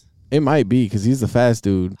Chase. It might be because he's the fast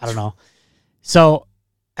dude. I don't know. So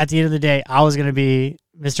at the end of the day, I was going to be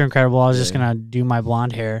Mr. Incredible. I was just going to do my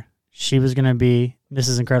blonde hair. She was going to be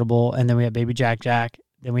Mrs. Incredible. And then we had baby Jack.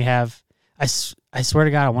 Then we have, I swear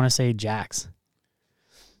to God, I want to say Jax.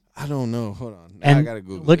 I don't know. Hold on. And I gotta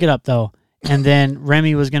Google. Look it up though. And then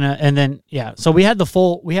Remy was gonna, and then yeah. So we had the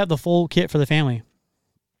full kit for the family.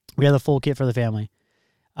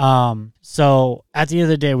 So at the end of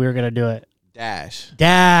the day, we were gonna do it. Dash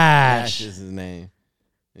is his name.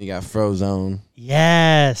 You got Frozone.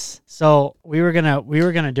 Yes. So we were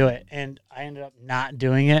gonna do it, and I ended up not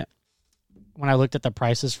doing it when I looked at the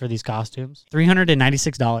prices for these costumes.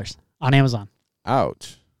 $396 on Amazon.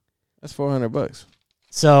 Ouch. That's $400.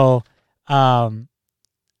 So, I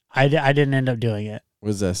didn't end up doing it. What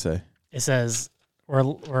does that say? It says we're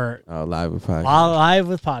live with podcast. live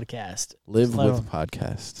with podcast. Live with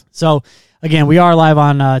podcast. So again, we are live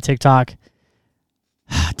on TikTok.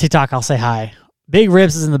 TikTok, I'll say hi. Big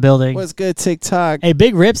Rips is in the building. What's good, TikTok? Hey,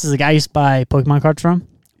 Big Rips is the guy I used to buy Pokemon cards from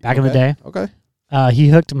back in the day. Okay. He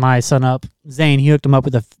hooked my son up, Zane. He hooked him up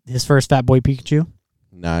with his first Fat Boy Pikachu.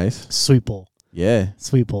 Nice. Sweet pull. Yeah.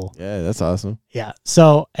 Sweet pull. Yeah, that's awesome. Yeah.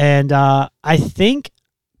 So, and I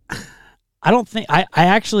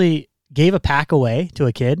actually gave a pack away to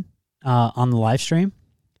a kid on the live stream.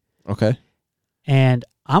 Okay. And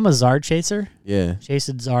I'm a Zard chaser. Yeah.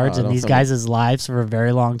 Chased Zards in these guys' lives for a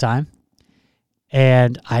very long time.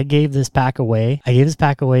 And I gave this pack away.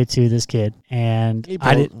 To this kid, and He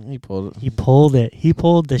pulled it. He pulled it. He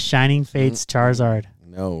pulled the Shining Fates Charizard.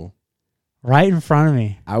 No. Right in front of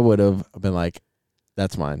me. I would have been like,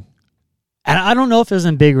 that's mine. And I don't know if it was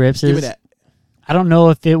in Big Rips'. Give me that. I don't know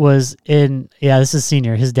if it was in, this is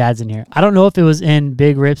Senior. His dad's in here. I don't know if it was in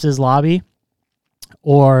Big Rips' lobby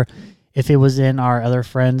or if it was in our other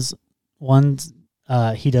friends' ones.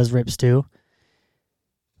 He does Rips too.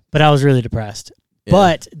 But I was really depressed. Yeah.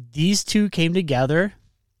 But these two came together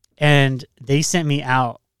and they sent me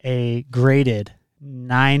out a graded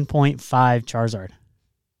 9.5 Charizard.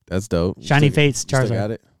 That's dope. Shiny Fates Charizard. Still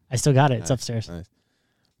got it? I still got it. It's nice. Upstairs. Nice.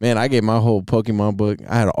 Man, I gave my whole Pokemon book.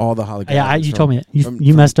 I had all the holographics. Yeah, you told me that.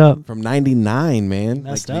 You messed up. From 99, man. You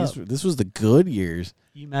messed up. This was the good years.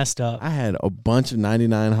 You messed up. I had a bunch of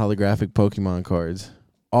 99 holographic Pokemon cards,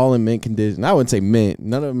 all in mint condition. I wouldn't say mint.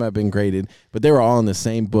 None of them have been graded, but they were all in the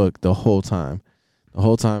same book the whole time.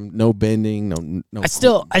 No bending, no. I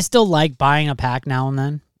still like buying a pack now and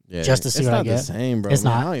then, just to see what I get. It's not the same, bro. It's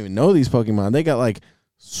not. I don't even know these Pokemon. They got like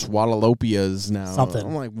Swallowlopias now. Something.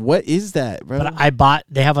 I'm like, what is that, bro? But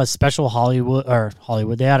they have a special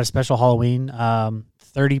Hollywood. They had a special Halloween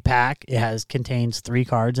 30 pack. It contains 3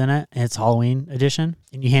 cards in it, and it's Halloween edition.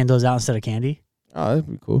 And you hand those out instead of candy. Oh, that'd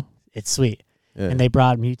be cool. It's sweet. Yeah. And they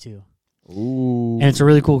brought Mewtwo. Ooh. And it's a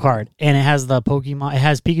really cool card. And it has the Pokemon. It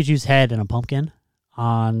has Pikachu's head and a pumpkin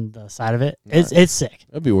on the side of it. Nice. It's sick.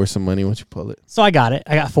 That'd be worth some money once you pull it. So I got it.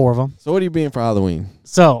 I got 4 of them. So what are you being for Halloween?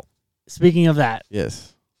 So speaking of that,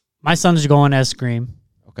 Yes. my son's going as Scream.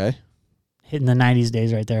 Okay. Hitting the 90s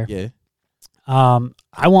days right there. Yeah.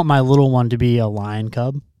 I want my little one to be a lion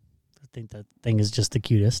cub. I think that thing is just the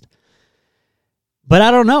cutest. But I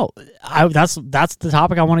don't know. That's the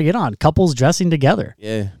topic I want to get on. Couples dressing together.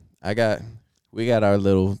 Yeah. We got our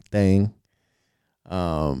little thing.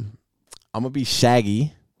 I'm gonna be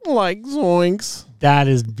Shaggy, like Zoinks. That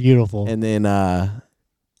is beautiful. And then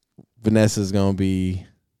Vanessa's gonna be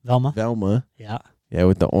Velma. Yeah. Yeah,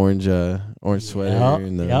 with the orange sweater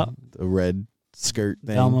and the red skirt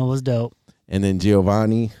thing. Velma was dope. And then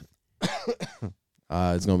Giovanni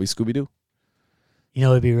is gonna be Scooby-Doo. You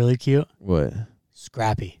know, it'd be really cute. What?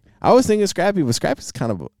 Scrappy. I was thinking Scrappy, but Scrappy's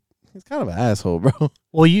kind of an asshole, bro.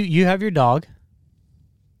 Well, you have your dog,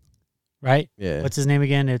 right? Yeah. What's his name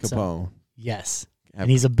again? It's Capone. Yes. And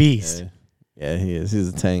he's a beast. Yeah, he is. He's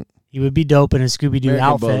a tank. He would be dope in a Scooby-Doo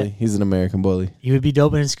outfit. Bully. He's an American bully. He would be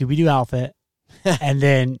dope in a Scooby-Doo outfit. And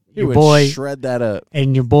then He your would boy shred that up.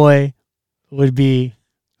 And your boy would be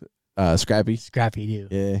Scrappy. Scrappy-Doo.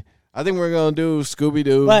 Yeah. I think we're gonna do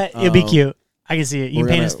Scooby-Doo. But it'd be cute. I can see it. You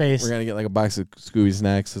paint his face. We're gonna get like a box of Scooby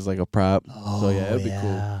snacks as like a prop. Oh, so yeah, it'll be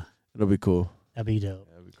cool. It'll be cool. That'd be dope.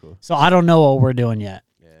 That'd be cool. So I don't know what we're doing yet.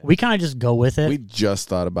 Yeah. We kind of just go with it. We just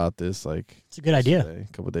thought about this it's a good idea. A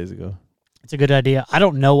couple of days ago. It's a good idea. I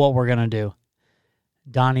don't know what we're gonna do.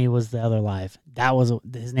 Donnie was the other live.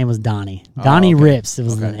 His name was Donnie. Donnie okay. Rips. It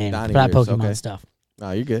was the name Donnie for that Rips, Pokemon okay. stuff.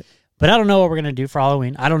 No, you're good. But I don't know what we're gonna do for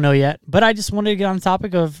Halloween. I don't know yet. But I just wanted to get on the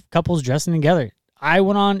topic of couples dressing together. I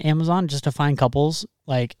went on Amazon just to find couples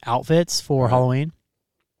like outfits for Halloween.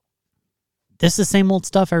 This is the same old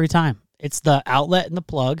stuff every time. It's the outlet and the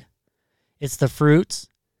plug. It's the fruits.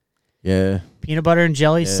 Yeah. Peanut butter and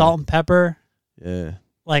jelly, salt and pepper. Yeah.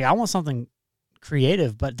 Like, I want something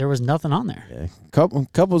creative, but there was nothing on there. Yeah.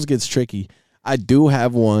 Couples gets tricky. I do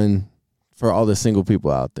have one for all the single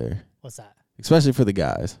people out there. What's that? especially for the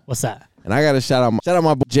guys. What's that? And I got to shout out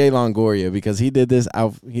my boy Jay Longoria because he did this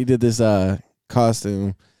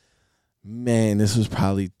costume. Man, this was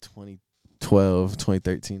probably 2012,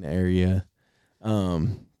 2013 area.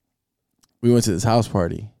 We went to this house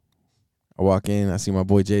party. I walk in, I see my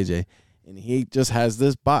boy JJ, and he just has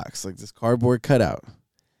this box, like this cardboard cutout.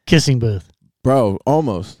 Kissing booth. Bro,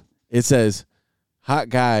 almost. It says, hot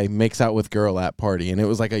guy makes out with girl at party. And it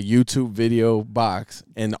was like a YouTube video box,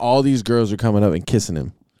 and all these girls are coming up and kissing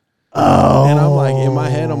him. Oh. And I'm like, in my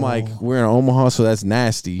head, I'm like, we're in Omaha, so that's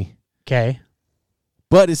nasty. Okay.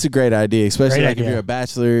 But it's a great idea, especially Great like idea. if you're a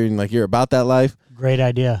bachelor and like you're about that life. Great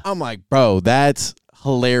idea. I'm like, bro, that's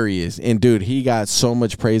hilarious. And dude, he got so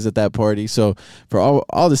much praise at that party. So for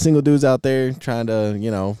all the single dudes out there trying to, That's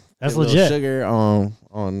get a little legit. sugar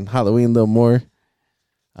on Halloween a little more.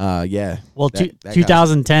 Yeah. Well, that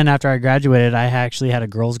 2010, after I graduated, I actually had a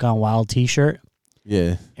Girls Gone Wild T-shirt,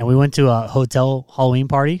 Yeah. and we went to a hotel Halloween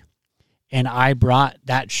party, and I brought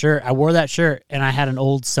that shirt. I wore that shirt, and I had an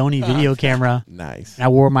old Sony video camera, Nice. and I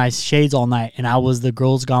wore my shades all night, and I was the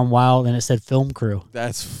Girls Gone Wild, and it said film crew.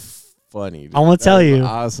 That's funny. Dude. I wanna tell That's you.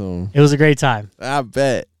 Awesome. It was a great time. I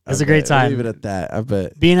bet. was a great time. Leave it at that. I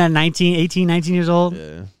bet. Being at 18, 19 years old,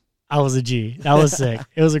 Yeah. I was a G. That was sick.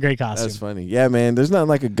 It was a great costume. That's funny. Yeah, man. There's nothing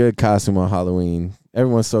like a good costume on Halloween.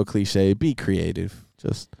 Everyone's so cliche. Be creative.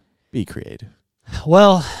 Just be creative.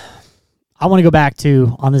 Well, I want to go back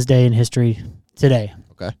to on this day in history today.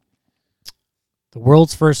 Okay. The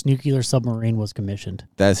world's first nuclear submarine was commissioned.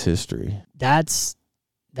 That's history. That's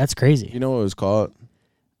crazy. You know what it was called?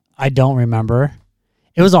 I don't remember.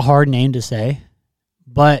 It was a hard name to say,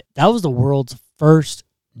 but that was the world's first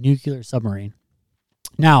nuclear submarine.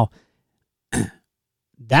 Now,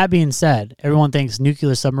 that being said, everyone thinks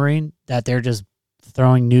nuclear submarine, that they're just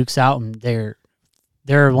throwing nukes out and they're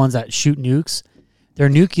ones that shoot nukes. They're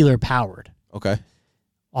nuclear powered. Okay.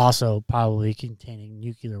 Also probably containing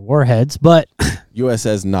nuclear warheads, but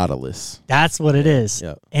USS Nautilus. that's what it is.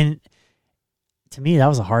 Yep. And to me, that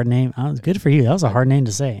was a hard name. It was good for you. That was a hard name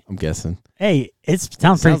to say. I'm guessing. Hey, it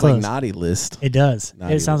sounds pretty Sounds close. like Naughty List. It does.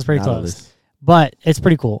 Naughty It sounds pretty Nautilus. close. But it's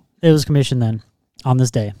pretty cool. It was commissioned then on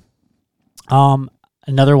this day.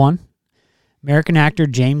 Another one. American actor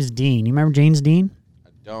James Dean. You remember James Dean? I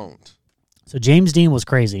don't. So James Dean was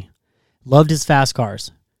crazy. Loved his fast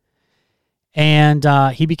cars. And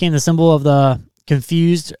he became the symbol of the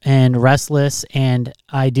confused and restless and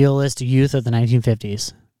idealist youth of the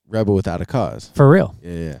 1950s. Rebel Without a Cause. For real.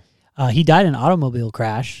 Yeah. He died in an automobile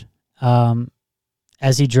crash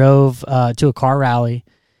as he drove to a car rally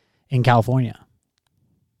in California.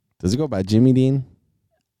 Does it go by Jimmy Dean?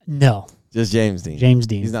 No, Just James Dean. James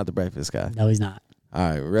Dean. He's not the breakfast guy. No, he's not. All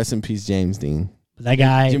right. Rest in peace, James Dean. But that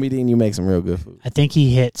guy, Jimmy Dean, you make some real good food. I think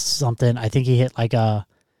he hit something. I think he hit like a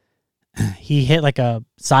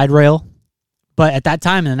side rail. But at that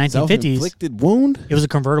time in the 1950s, Self-inflicted wound? it was a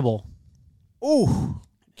convertible. Ooh.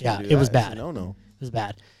 Yeah, Do it was that. bad. No. It was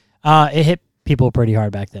bad. It hit people pretty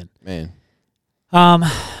hard back then. Man.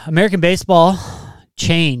 American baseball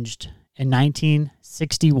changed in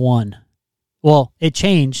 1961. Well, it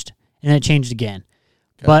changed, and then it changed again.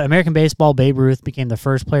 Okay. But American baseball, Babe Ruth became the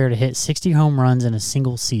first player to hit 60 home runs in a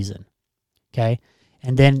single season. Okay?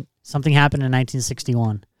 And then something happened in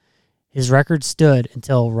 1961. His record stood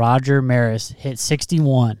until Roger Maris hit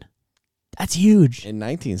 61. That's huge. In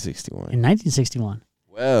 1961. In 1961.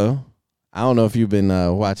 Well, I don't know if you've been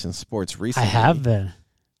watching sports recently. I have been.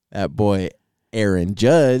 That boy, Aaron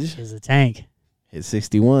Judge, Is a tank. hit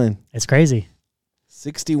 61. It's crazy.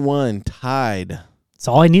 61 tied.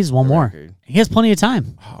 So all he needs is one the more. record. He has plenty of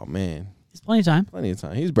time. Oh, man. He has plenty of time. Plenty of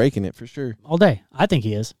time. He's breaking it for sure. All day. I think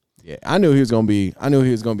he is. Yeah, I knew he was gonna be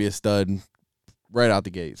a stud right out the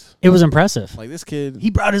gates. It was impressive. Like this kid. He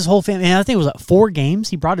brought his whole family. And I think it was like 4 games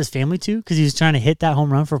he brought his family to because he was trying to hit that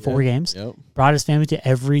home run for 4 games. Yep. Brought his family to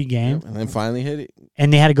every game. Yep. And then finally hit it.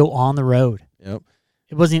 And they had to go on the road. Yep.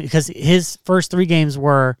 It wasn't because his first 3 games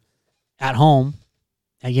were at home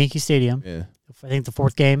at Yankee Stadium. Yeah. I think the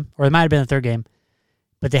 4th game, or it might have been the 3rd game,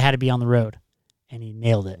 but they had to be on the road. And he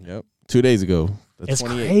nailed it. Yep. 2 days ago. The It's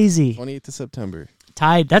 28th crazy. 28th of September.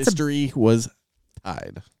 Tied. That's History was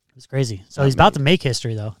tied. It's crazy. So Not he's about me. to make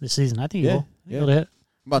history though this season. I think he Yeah, will. yeah. He'll hit.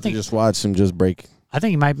 I'm about think- to just watch him just break. I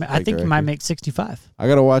think he might. I Break think the he might record. make 65. I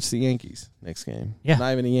gotta watch the Yankees next game. Yeah. I'm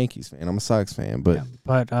not even a Yankees fan. I'm a Sox fan, but Yeah,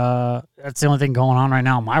 but that's the only thing going on right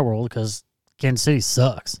now in my world because Kansas City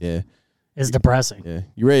sucks. yeah. It's depressing. Yeah.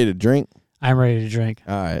 You ready to drink? I'm ready to drink.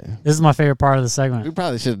 All right. This is my favorite part of the We segment.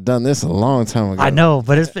 probably should have done this a long time ago. I know,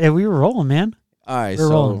 but we were rolling, man. All right, We're so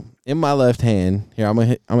rolling. in my left hand, here I'm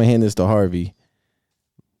gonna hand this to Harvey.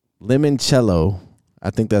 Limoncello, I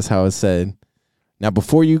think that's how it's said. Now,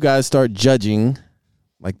 before you guys start judging,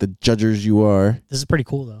 like the judgers you are. This is pretty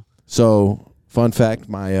cool, though. So, fun fact,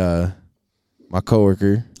 my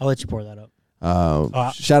coworker. I'll let you pour that up.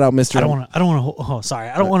 Shout out, Mr. I don't want to. Oh, sorry.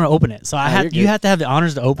 I don't want to open it. So you have to have the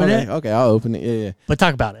honors to open it. Okay, I'll open it. Yeah. But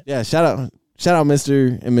talk about it. Yeah, shout out,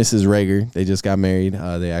 Mr. and Mrs. Rager. They just got married.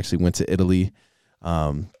 They actually went to Italy,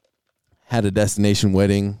 had a destination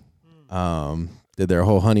wedding, did their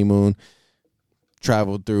whole honeymoon,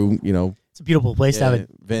 traveled through, It's a beautiful place to have a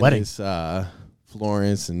Venice, wedding.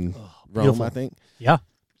 Florence, and Rome, beautiful. I think. Yeah.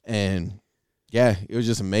 And yeah, it was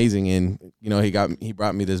just amazing. And he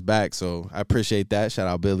brought me this back, so I appreciate that. Shout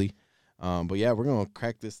out Billy. But yeah, we're gonna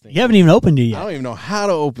crack this thing. You haven't even opened it yet. I don't even know how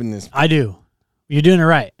to open this. I do. You're doing it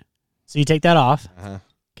right. So you take that off.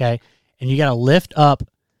 Okay, and you got to lift up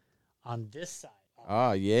on this side.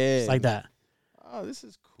 Oh yeah, Just like that. Oh, this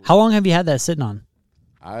is cool. How long have you had that sitting on?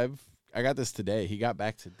 I got this today. He got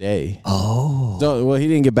back today. Oh. So, well, he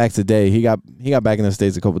didn't get back today. He got back in the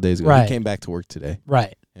States a couple days ago. Right. He came back to work today.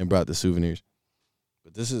 Right. And brought the souvenirs.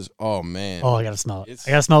 But this is, oh man. Oh, I gotta smell it. I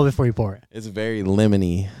gotta smell it before you pour it. It's very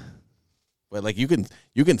lemony. But like you can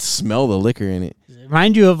smell the liquor in it. Does it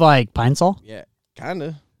remind you of like Pine Sol? Yeah,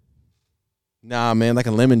 kinda. Nah, man, like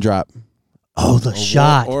a lemon drop. Oh, the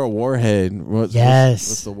shot. Or a warhead. Yes.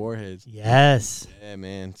 What's the warheads? Yes. Yeah,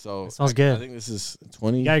 man. So it smells good. I think this is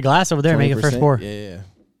 20. You got a glass over there. Make it first pour. Yeah.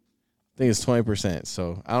 I think it's 20%.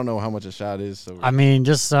 So I don't know how much a shot is. So I mean,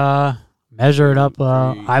 just measure it up,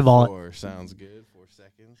 eyeball it. 4 sounds good. 4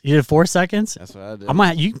 seconds. You did 4 seconds? That's what I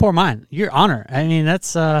did. You can pour mine. Your honor. I mean,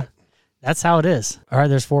 that's how it is. All right,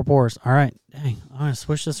 there's 4 pours. All right. Dang. I'm gonna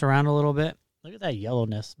switch this around a little bit. Look at that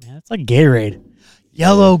yellowness, man. It's like Gatorade.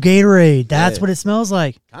 Yellow Gatorade. That's what it smells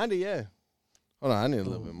like. Kinda, yeah. Hold on, I need a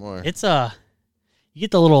little bit more. It's you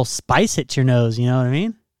get the little spice hit your nose, you know what I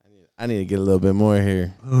mean? I need to get a little bit more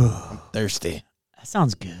here. I'm thirsty. That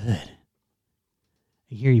sounds good.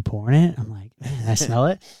 I hear you pouring it. I'm like, man, I smell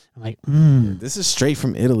it. I'm like, This is straight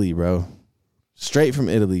from Italy, bro. Straight from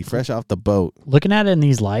Italy, fresh off the boat. Looking at it in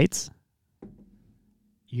these lights,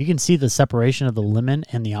 you can see the separation of the lemon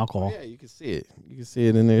and the alcohol. Oh, yeah, you can see it. You can see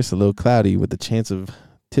it in there. It's a little cloudy with the chance of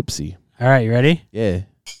tipsy. All right, you ready? Yeah.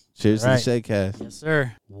 Cheers All to the Shadecast. Yes,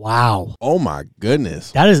 sir. Wow. Oh, my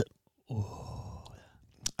goodness. That is...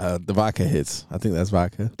 The vodka hits. I think that's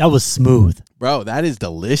vodka. That was smooth. Bro, that is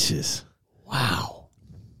delicious. Wow.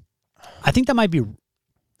 I think that might be...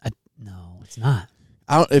 no, it's not.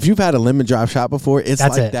 If you've had a lemon drop shot before, it's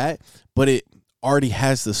That's like it. that, but it already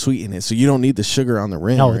has the sweet in it, so you don't need the sugar on the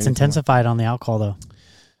rim. No, or it's anything. intensified on the alcohol, though.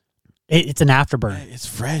 It's an afterburn. It's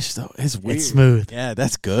fresh, though. It's weird. It's smooth. Yeah,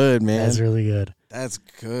 that's good, man. That's really good. That's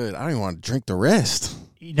good. I don't even want to drink the rest.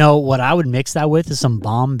 You know, what I would mix that with is some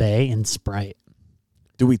Bombay and Sprite.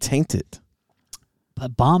 Do we taint it?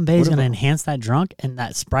 But Bombay is What going to about- enhance that drunk, and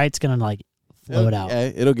that Sprite's going to, like, float out.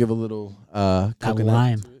 Yeah, it'll give a little That coconut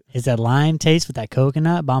lime. to it. Is that lime taste with that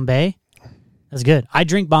coconut, Bombay? That's good. I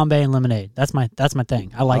drink Bombay and lemonade. That's my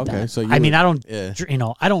thing. I like Okay, that. so I mean, I don't, yeah.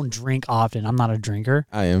 I don't drink often. I'm not a drinker.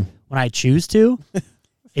 I am. When I choose to,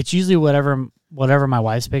 it's usually whatever my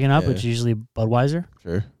wife's picking up, Yeah. which is usually Budweiser.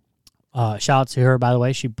 Sure. Shout out to her, by the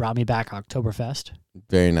way. She brought me back Oktoberfest.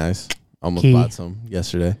 Very nice. Almost Key. bought some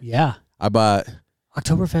yesterday. Yeah. I bought,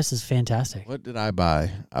 Oktoberfest is fantastic. what did I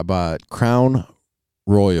buy? I bought Crown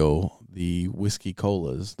Royal, the whiskey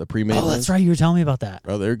colas, the pre-made Oh, ones. that's right. You were telling me about that.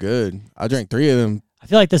 Bro, they're good. I drank 3 of them. I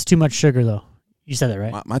feel like that's too much sugar, though. You said that,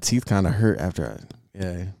 right? My teeth kind of hurt after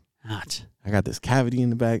Ouch. I got this cavity in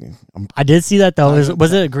the back. I did see that, though.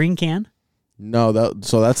 Was it a green can? No,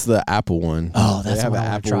 so that's the Apple one. Oh, They that's have the an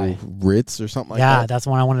one I Apple want to try. Ritz or something like Yeah, that. that's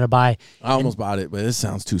the one I wanted to buy. I almost bought it, but it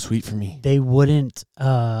sounds too sweet for me. They wouldn't,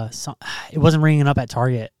 it wasn't ringing up at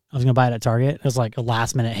Target. I was going to buy it at Target. It was like a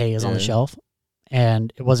last minute, hey, it's on the Yeah. shelf.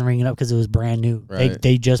 And it wasn't ringing up because it was brand new. Right.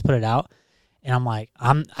 They just put it out. And I'm like,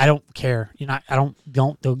 I don't care. You know,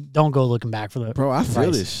 don't go looking back for the Bro, I feel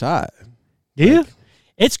price. this shot. Do you?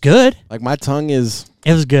 It's good. Like my tongue is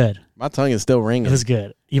still ringing. It was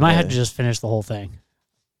good. You might have Yeah. to just finish the whole thing.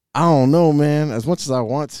 I don't know, man. As much as I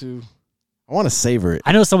want to, I want to savor it.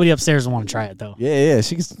 I know somebody upstairs will want to try it though. Yeah,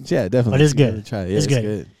 definitely. But it's She gotta good. Try it. Yeah, It's it's good.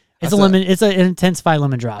 good. It's I a said- lemon. It's an intensified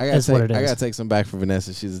lemon drop. I That's what it is. I gotta take some back for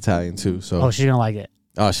Vanessa. She's Italian too. So Oh, she's gonna like it.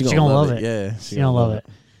 she gonna love it. Yeah, She's gonna love it.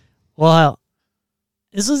 Well,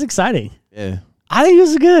 this was exciting. Yeah, I think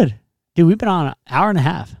this is good, dude. We've been on an hour and a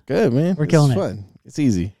half. good man. We're This killing is it. Fun. It's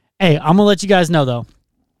easy. Hey, I'm gonna let you guys know though.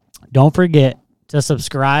 Don't forget to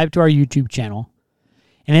subscribe to our YouTube channel,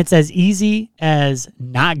 and it's as easy as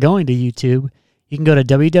not going to YouTube. You can go to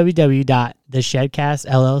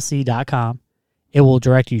www.theshedcastllc.com It will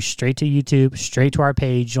direct you straight to YouTube, straight to our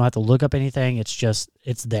page. You don't have to look up anything.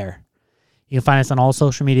 It's there. You can find us on all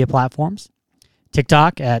social media platforms.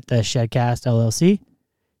 TikTok at the Shedcast LLC.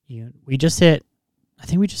 We just hit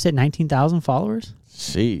 19,000 followers.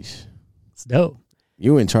 Sheesh. It's dope.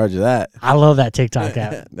 You in charge of that. I love that TikTok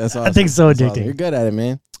app. That's awesome. I think it's so addicting. Awesome. You're good at it,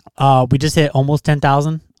 man. We just hit almost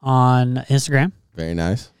 10,000 on Instagram. Very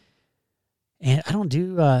nice. And I don't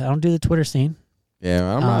do the Twitter scene.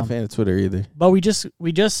 Yeah, I'm not a fan of Twitter either. But we just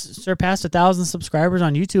surpassed 1,000 subscribers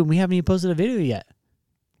on YouTube, and we haven't even posted a video yet.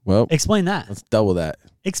 Well, Explain that. let's double that.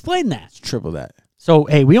 Explain that. Let's triple that. So,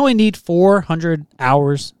 hey, we only need 400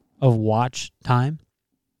 hours of watch time.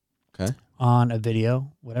 Okay. On a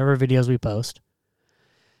video, whatever videos we post.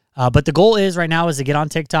 But the goal is right now is to get on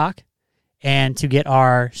TikTok and to get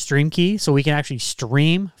our stream key so we can actually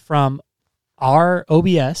stream from our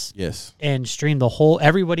OBS. Yes. And stream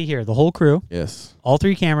everybody here, the whole crew. Yes. All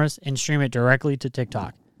 3 cameras, and stream it directly to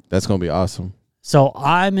TikTok. That's going to be awesome. So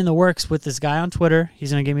I'm in the works with this guy on Twitter.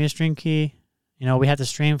 He's going to give me a stream key. We have to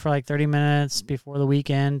stream for like 30 minutes before the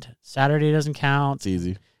weekend. Saturday doesn't count. It's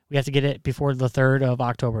easy. We have to get it before the 3rd of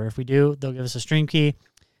October. If we do, they'll give us a stream key,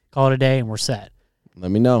 call it a day, and we're set. Let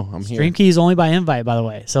me know. I'm here. Stream key is only by invite, by the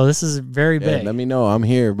way. So this is very big. Let me know. I'm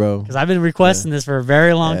here, bro. Because I've been requesting this for a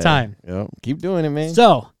very long time. Yep. Keep doing it, man.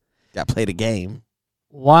 So, got to play the game.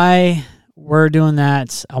 Why we're doing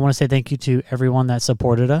that, I want to say thank you to everyone that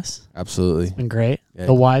supported us. Absolutely. It's been great. Yeah.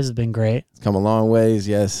 The Whys have been great. It's come a long ways.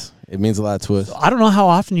 Yes. It means a lot to us. So I don't know how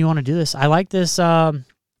often you want to do this. I like this. I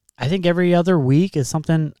think every other week is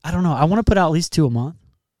something. I don't know. I want to put out at least 2 a month.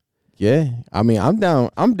 Yeah. I mean, I'm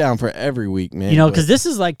down for every week, man. Because this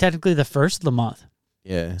is like technically the first of the month.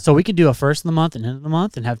 Yeah. So we could do a first of the month and end of the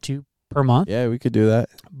month and have 2 per month. Yeah, we could do that.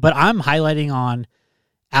 But I'm highlighting on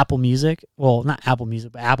Apple Music. Well, not Apple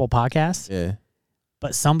Music, but Apple Podcasts. Yeah.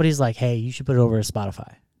 But somebody's like, hey, you should put it over to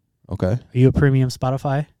Spotify. Okay. Are you a premium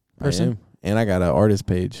Spotify person? I am. And I got an artist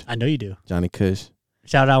page. I know you do. Johnny Kush.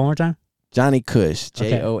 Shout it out one more time. Johnny Kush.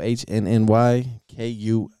 Okay.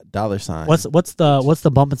 JOHNNYKU $. What's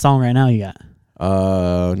the bumping song right now you got?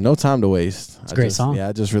 No Time to Waste. It's a great song. Yeah,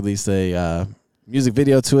 I just released a music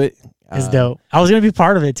video to it. It's dope. I was gonna be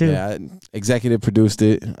part of it too. Yeah, I executive produced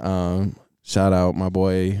it. Shout out my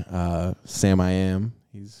boy Sam I Am.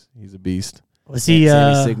 He's a beast. Was he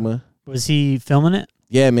Sammy Sigma? Was he filming it?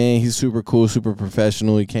 Yeah, man, he's super cool, super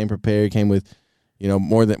professional. He came prepared, came with,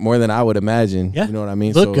 more than I would imagine. Yeah. You know what I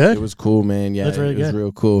mean? Looked good. It was cool, man. Yeah, Looked really it was good.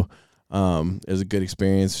 real cool. It was a good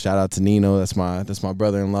experience. Shout out to Nino. That's my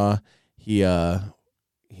brother-in-law. He got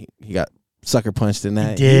sucker punched in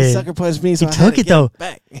that. He did. He sucker punched me, so He I had took to it, get though.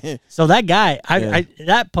 back. So that guy, Yeah.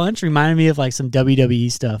 that punch reminded me of like some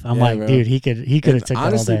WWE stuff. I'm Yeah, like, bro. dude, he could have took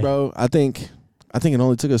Honestly, that all day. bro, I think it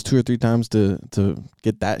only took us 2 or 3 times to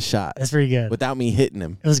get that shot That's pretty good. without me hitting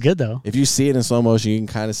him. It was good though. If you see it in slow motion, you can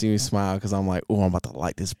kind of see me smile because I'm like, oh, I'm about to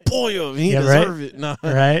light this boy up. He Yeah, deserve it. No.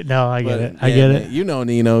 Right? No, I get But, it. I yeah, get man, it. You know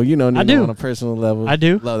Nino. You know Nino do. on a personal level. I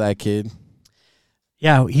do. Love that kid.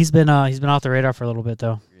 Yeah, he's been off the radar for a little bit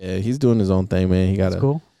though. Yeah, he's doing his own thing, man. He got That's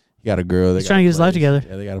cool. He got a girl. He's trying to get his life together.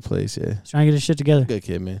 Yeah, they got a place. Yeah, He's trying to get his shit together, good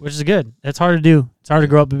kid, man. which is good. That's hard to do. It's hard to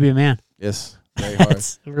grow up and be a man. Yes, very hard.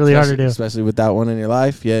 It's really hard to do. especially with that one in your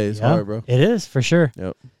life. Yeah, it's Yeah, hard, bro. It is for sure.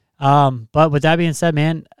 Yep. But with that being said,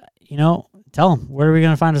 man, tell them where are we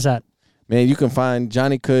gonna find us at? Man, you can find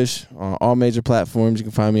Johnny Kush on all major platforms. You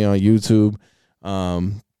can find me on YouTube.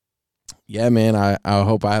 Yeah, man, I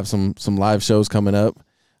hope I have some live shows coming up.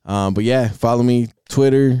 But yeah, follow me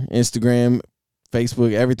Twitter, Instagram,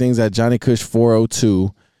 Facebook. Everything's at Johnny Kush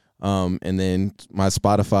 402. And then my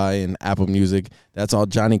Spotify and Apple Music. That's all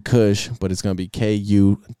Johnny Kush, but it's gonna be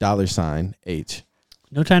KU $H.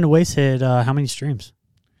 No Time to Waste hit how many streams?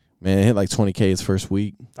 Man, it hit like 20K its first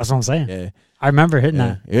week. That's what I'm saying. Yeah, I remember hitting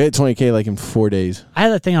yeah. that. It hit 20K like in 4 days. I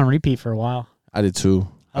had that thing on repeat for a while. I did too.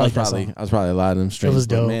 I like that song. I was probably a lot of them streams. was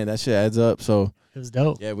but dope. man, that shit adds up. So It was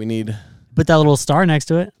dope. yeah, we need. Put that little star next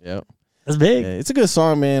to it. Yep. That's big. Yeah, it's a good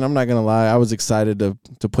song, man. I'm not gonna lie. I was excited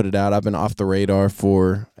to put it out. I've been off the radar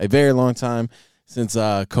for a very long time since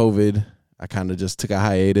COVID. I kind of just took a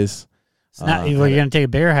hiatus. So now you're going to take a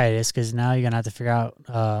bigger hiatus because now you're going to have to figure out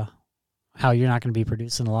how you're not going to be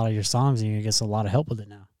producing a lot of your songs and you're going to get a lot of help with it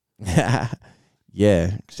now.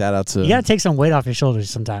 Yeah. Shout out to. You got to take some weight off your shoulders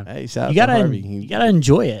sometime. Hey, shout You out to gotta Harvey. you got to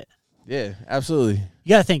enjoy it. Yeah, absolutely. You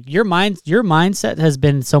got to think your mindset has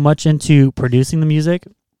been so much into producing the music,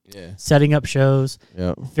 Yeah. setting up shows,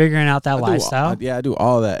 Yep. figuring out that lifestyle. I do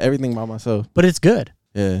all that, everything by myself. But it's good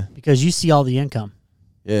Yeah. because you see all the income,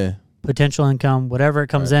 Yeah. potential income, whatever it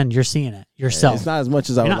comes in, you're seeing it yourself. It's not as much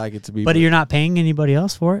as I would not- like it to be, but you're not paying anybody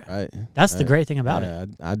else for it. right. That's the Right. great thing about it.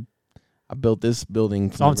 I I built this building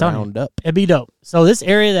So I'm from the telling ground you, up. it'd be dope. So this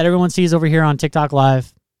area that everyone sees over here on TikTok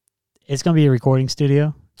Live, it's going to be a recording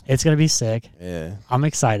studio. It's going to be sick. Yeah. I'm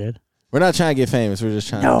excited. We're not trying to get famous. We're just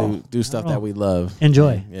trying to do stuff that we love.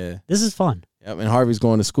 Enjoy. Yeah. This is fun. Yep. And Harvey's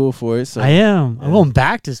going to school for it. So I am. Yeah. I'm going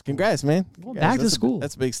back to school. Congrats, man. Going back to school.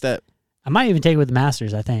 That's a big step. I might even take it with the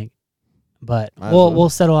master's, I think. But Might as well. we'll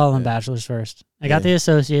settle out on the bachelor's first. I got the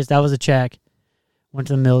associates. That was a check. Went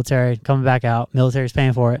to the military. Coming back out. Military's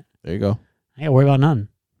paying for it. There you go. I ain't got to worry about nothing.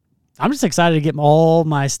 I'm just excited to get all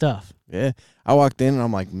my stuff. Yeah. I walked in and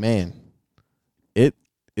I'm like, man, it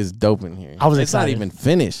is dope in here. I was It's excited. not even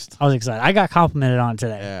finished. I was excited. I got complimented on it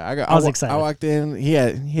today. Yeah, I was excited. I walked in. He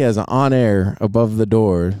has an on air above the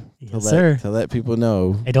door Yes, sir. to let people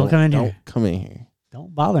know. Hey, don't come in here. Don't come in here.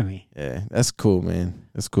 Don't bother me. Yeah, that's cool, man.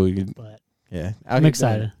 That's cool. But Yeah, I'm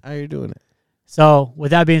excited. How you doing it? So,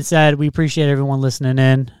 with that being said, we appreciate everyone listening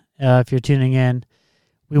in. If you're tuning in,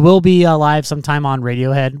 we will be live sometime on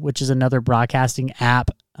Radiohead, which is another broadcasting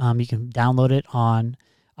app. You can download it on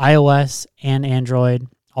iOS and Android,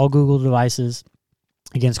 all Google devices.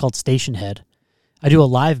 Again, it's called Station Head. I do a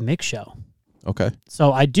live mix show. Okay.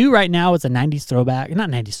 So I do right now. It's a 90s throwback. Not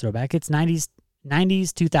 90s throwback. It's 90s,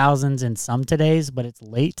 2000s, and some todays, but it's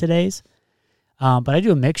late todays. But I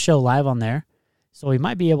do a mix show live on there. So we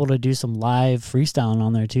might be able to do some live freestyling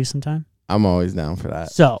on there too sometime. I'm always down for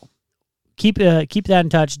that. So keep that in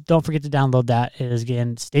touch. Don't forget to download that. It is,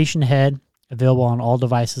 again, Station Head, available on all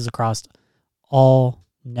devices across all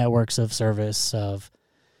networks of service of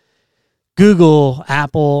Google,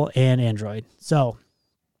 Apple, and Android. So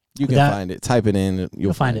You can find it. Type it in.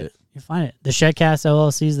 You'll find it. You'll find it. The Shedcast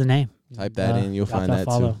LLC is the name. Type that in. You'll find that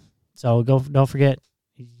follow. too. So don't forget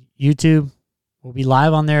YouTube. We'll be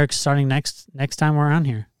live on there starting next time we're on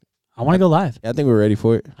here. I want to go live. Yeah, I think we're ready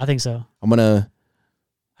for it. I think so.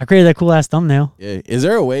 I created that cool ass thumbnail. Yeah. Is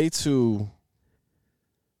there a way to?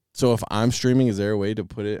 So if I'm streaming, is there a way to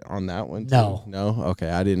put it on that one too? No. No? Okay.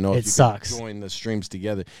 I didn't know if It you sucks. could join the streams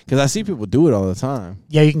together. Because I see people do it all the time.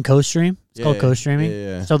 Yeah, you can co-stream. It's called co-streaming.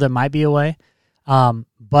 Yeah. So there might be a way.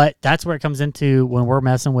 But that's where it comes into when we're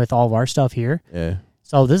messing with all of our stuff here. Yeah.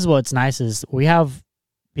 So this is what's nice is we have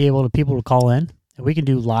people to call in and we can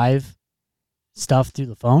do live stuff through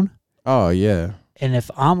the phone. Oh, yeah. And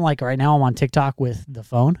if I'm like right now I'm on TikTok with the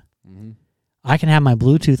phone, Mm-hmm. I can have my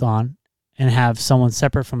Bluetooth on and have someone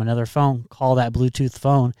separate from another phone call that Bluetooth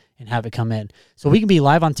phone and have it come in. So we can be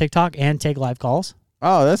live on TikTok and take live calls.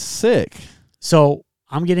 Oh, that's sick. So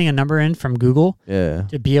I'm getting a number in from Google Yeah.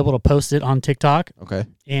 to be able to post it on TikTok. Okay.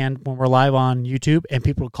 And when we're live on YouTube and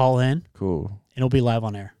people call in, Cool. and it'll be live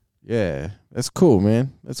on air. Yeah. That's cool,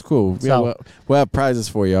 man. That's cool. So- Yeah, we'll have prizes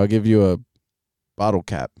for you. I'll give you a bottle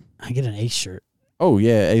cap. I get an Ace shirt. Oh,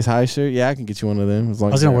 yeah. Ace High shirt. Yeah, I can get you one of them. I was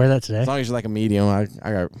going to wear that today. As long as you're like a medium. I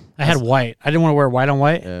I had white. I didn't want to wear white on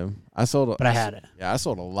white, I sold but I had it. Yeah, I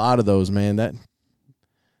sold a lot of those, man. This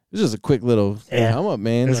is just a quick little come up,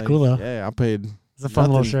 man. It was cool, though. Yeah, I paid It's a fun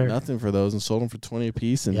little shirt. nothing for those and sold them for 20 a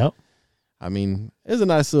piece. And Yep, I mean, it's a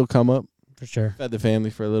nice little come up. for sure. Fed the family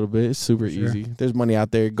for a little bit. It's super For sure. easy. There's money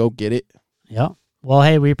out there. Go get it. Yep. Well,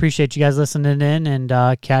 hey, we appreciate you guys listening in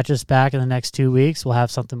and catch us back in the next 2 weeks. We'll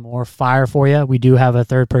have something more fire for you. We do have a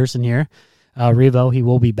third person here, Revo. He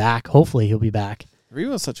will be back. Hopefully he'll be back.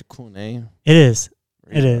 Revo's such a cool name. It is.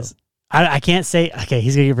 Revo. It is. I can't say, okay,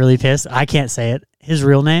 he's going to get really pissed. I can't say it. His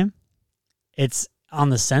real name, it's on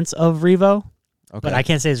the sense of Revo, Okay. but I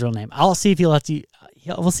can't say his real name. I'll see if he lets you,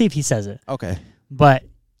 we'll see if he says it. Okay. But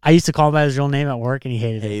I used to call him by his real name at work and he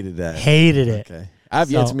hated it. Hated that. Hated it. Okay.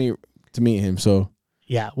 I've yet So- to meet him, so.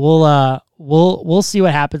 Yeah, we'll see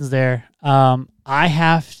what happens there. I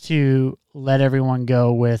have to let everyone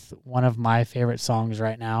go with one of my favorite songs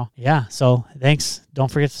right now. Yeah, so thanks.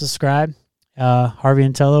 Don't forget to subscribe. Harvey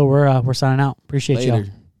and Tello, we're signing out. Appreciate y'all.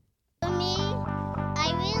 Later. For me,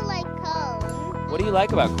 I really like corn. What do you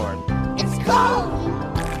like about corn? It's corn!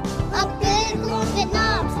 A big lump it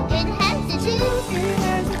knobs, it has the juice.